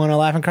me want to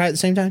laugh and cry at the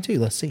same time, too.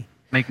 Let's see.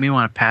 Make me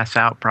want to pass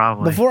out,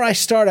 probably. Before I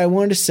start, I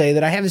wanted to say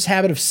that I have this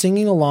habit of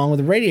singing along with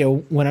the radio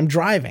when I'm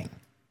driving,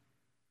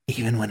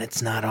 even when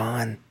it's not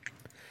on.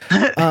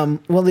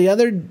 Well, the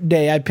other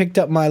day I picked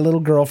up my little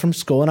girl from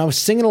school and I was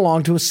singing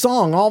along to a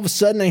song. All of a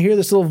sudden I hear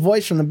this little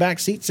voice from the back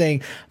seat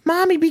saying,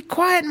 "Mommy, be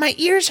quiet. My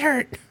ears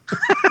hurt."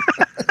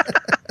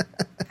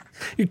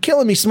 You're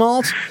killing me,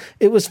 Smalls.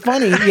 It was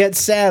funny yet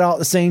sad all at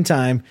the same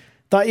time.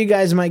 Thought you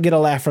guys might get a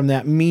laugh from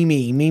that.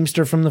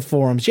 Memester from the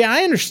forums. Yeah,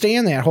 I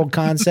understand that whole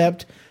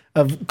concept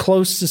of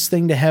closest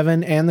thing to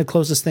heaven and the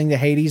closest thing to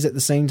Hades at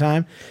the same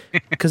time.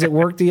 Because it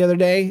worked the other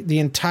day. The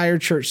entire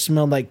church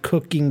smelled like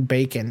cooking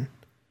bacon.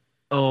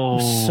 Oh, it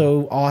was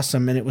so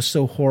awesome, and it was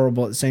so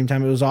horrible at the same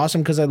time. It was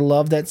awesome because I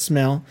loved that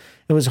smell.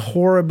 It was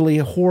horribly,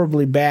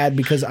 horribly bad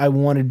because I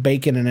wanted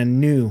bacon, and I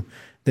knew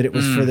that it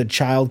was for the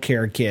child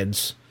care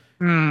kids.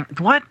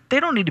 What? They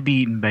don't need to be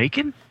eating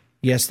bacon?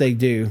 Yes, they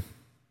do.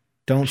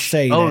 Don't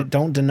say that.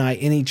 Don't deny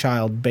any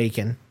child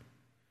bacon.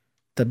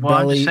 The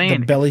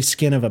belly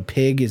skin of a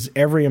pig is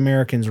every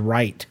American's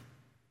right.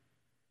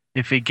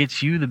 If it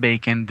gets you the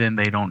bacon, then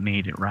they don't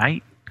need it,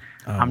 right?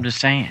 I'm just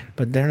saying.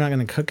 But they're not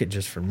going to cook it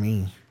just for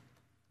me.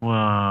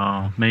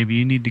 Well, maybe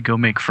you need to go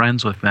make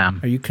friends with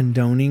them. Are you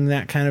condoning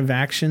that kind of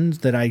actions,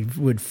 that I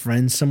would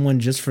friend someone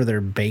just for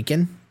their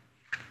bacon?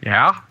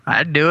 Yeah,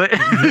 I'd do it.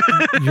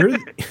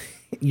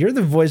 You're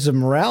the voice of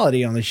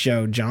morality on the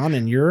show, John,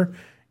 and you're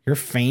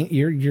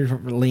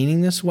leaning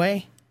this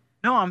way?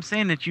 No, I'm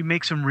saying that you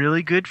make some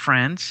really good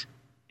friends,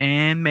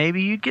 and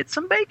maybe you'd get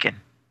some bacon.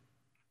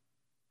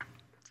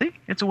 See,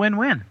 it's a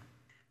win-win.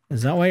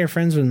 Is that why you're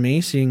friends with me,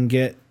 so you can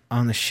get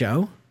on the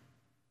show?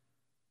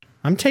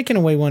 I'm taking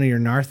away one of your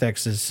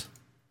narthexes.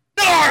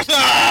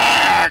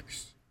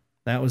 Narthex!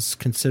 That was,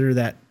 consider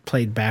that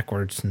played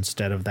backwards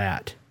instead of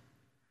that.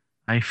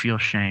 I feel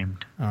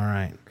shamed. All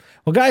right.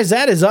 Well, guys,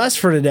 that is us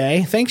for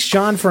today. Thanks,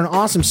 John, for an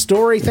awesome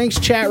story. Thanks,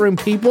 chat room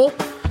people.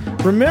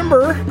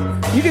 Remember,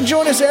 you can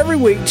join us every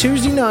week,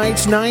 Tuesday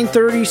nights,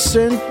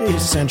 9:30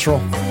 Central.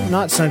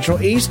 Not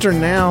Central,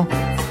 Eastern now.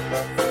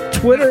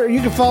 Twitter,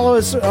 you can follow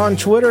us on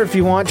Twitter if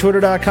you want,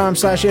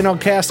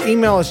 twitter.com/NLCast.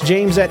 Email us,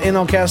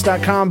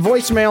 james@nlcast.com.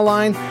 Voicemail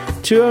line,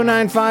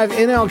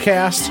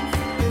 2095-NLCast.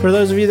 For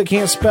those of you that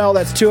can't spell,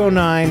 that's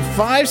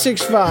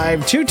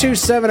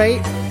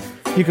 209-565-2278.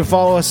 You can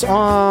follow us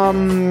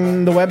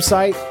on the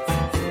website,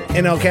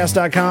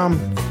 nlcast.com.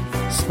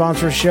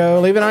 Sponsor show.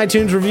 Leave an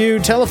iTunes review.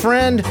 Tell a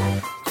friend.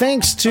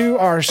 Thanks to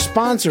our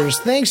sponsors.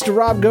 Thanks to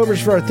Rob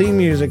Gobers for our theme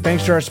music.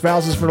 Thanks to our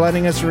spouses for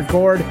letting us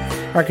record.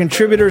 Our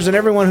contributors and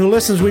everyone who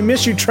listens. We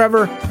miss you,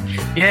 Trevor.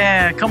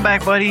 Yeah, come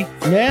back, buddy.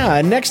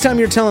 Yeah, next time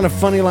you're telling a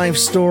funny life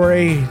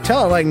story,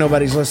 tell it like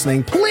nobody's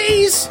listening.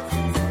 Please!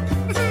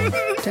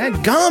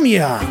 Dadgum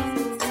ya!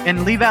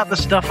 And leave out the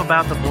stuff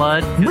about the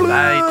blood.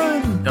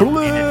 Blood!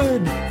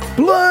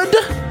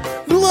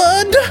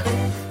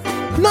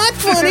 Not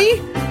funny!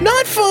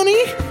 Not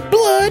funny!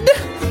 Blood!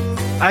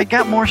 I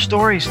got more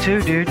stories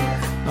too, dude.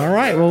 All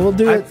right, well, we'll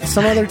do it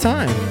some other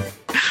time.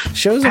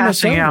 Show's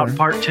almost over. Passing out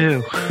part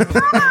 2.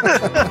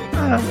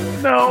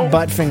 No.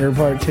 Buttfinger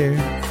part 2.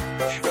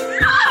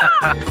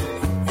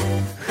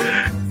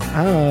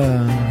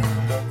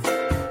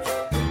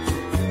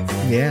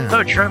 Yeah.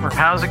 So, Trevor,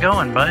 how's it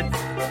going, bud?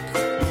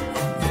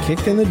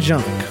 Kicked in the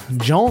junk.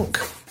 Jonk.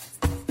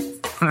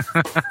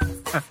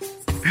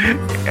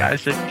 Yeah, I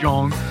said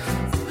junk.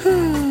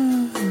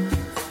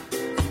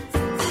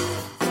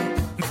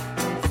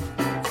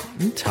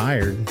 I'm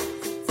tired.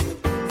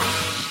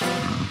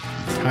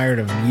 Tired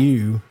of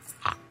you.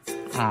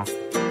 Oh.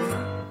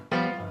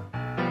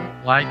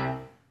 Like,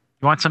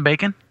 you want some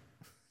bacon?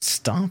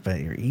 Stop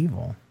it. You're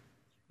evil.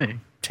 Hey.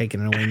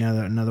 Taking away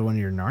another one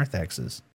of your narthexes.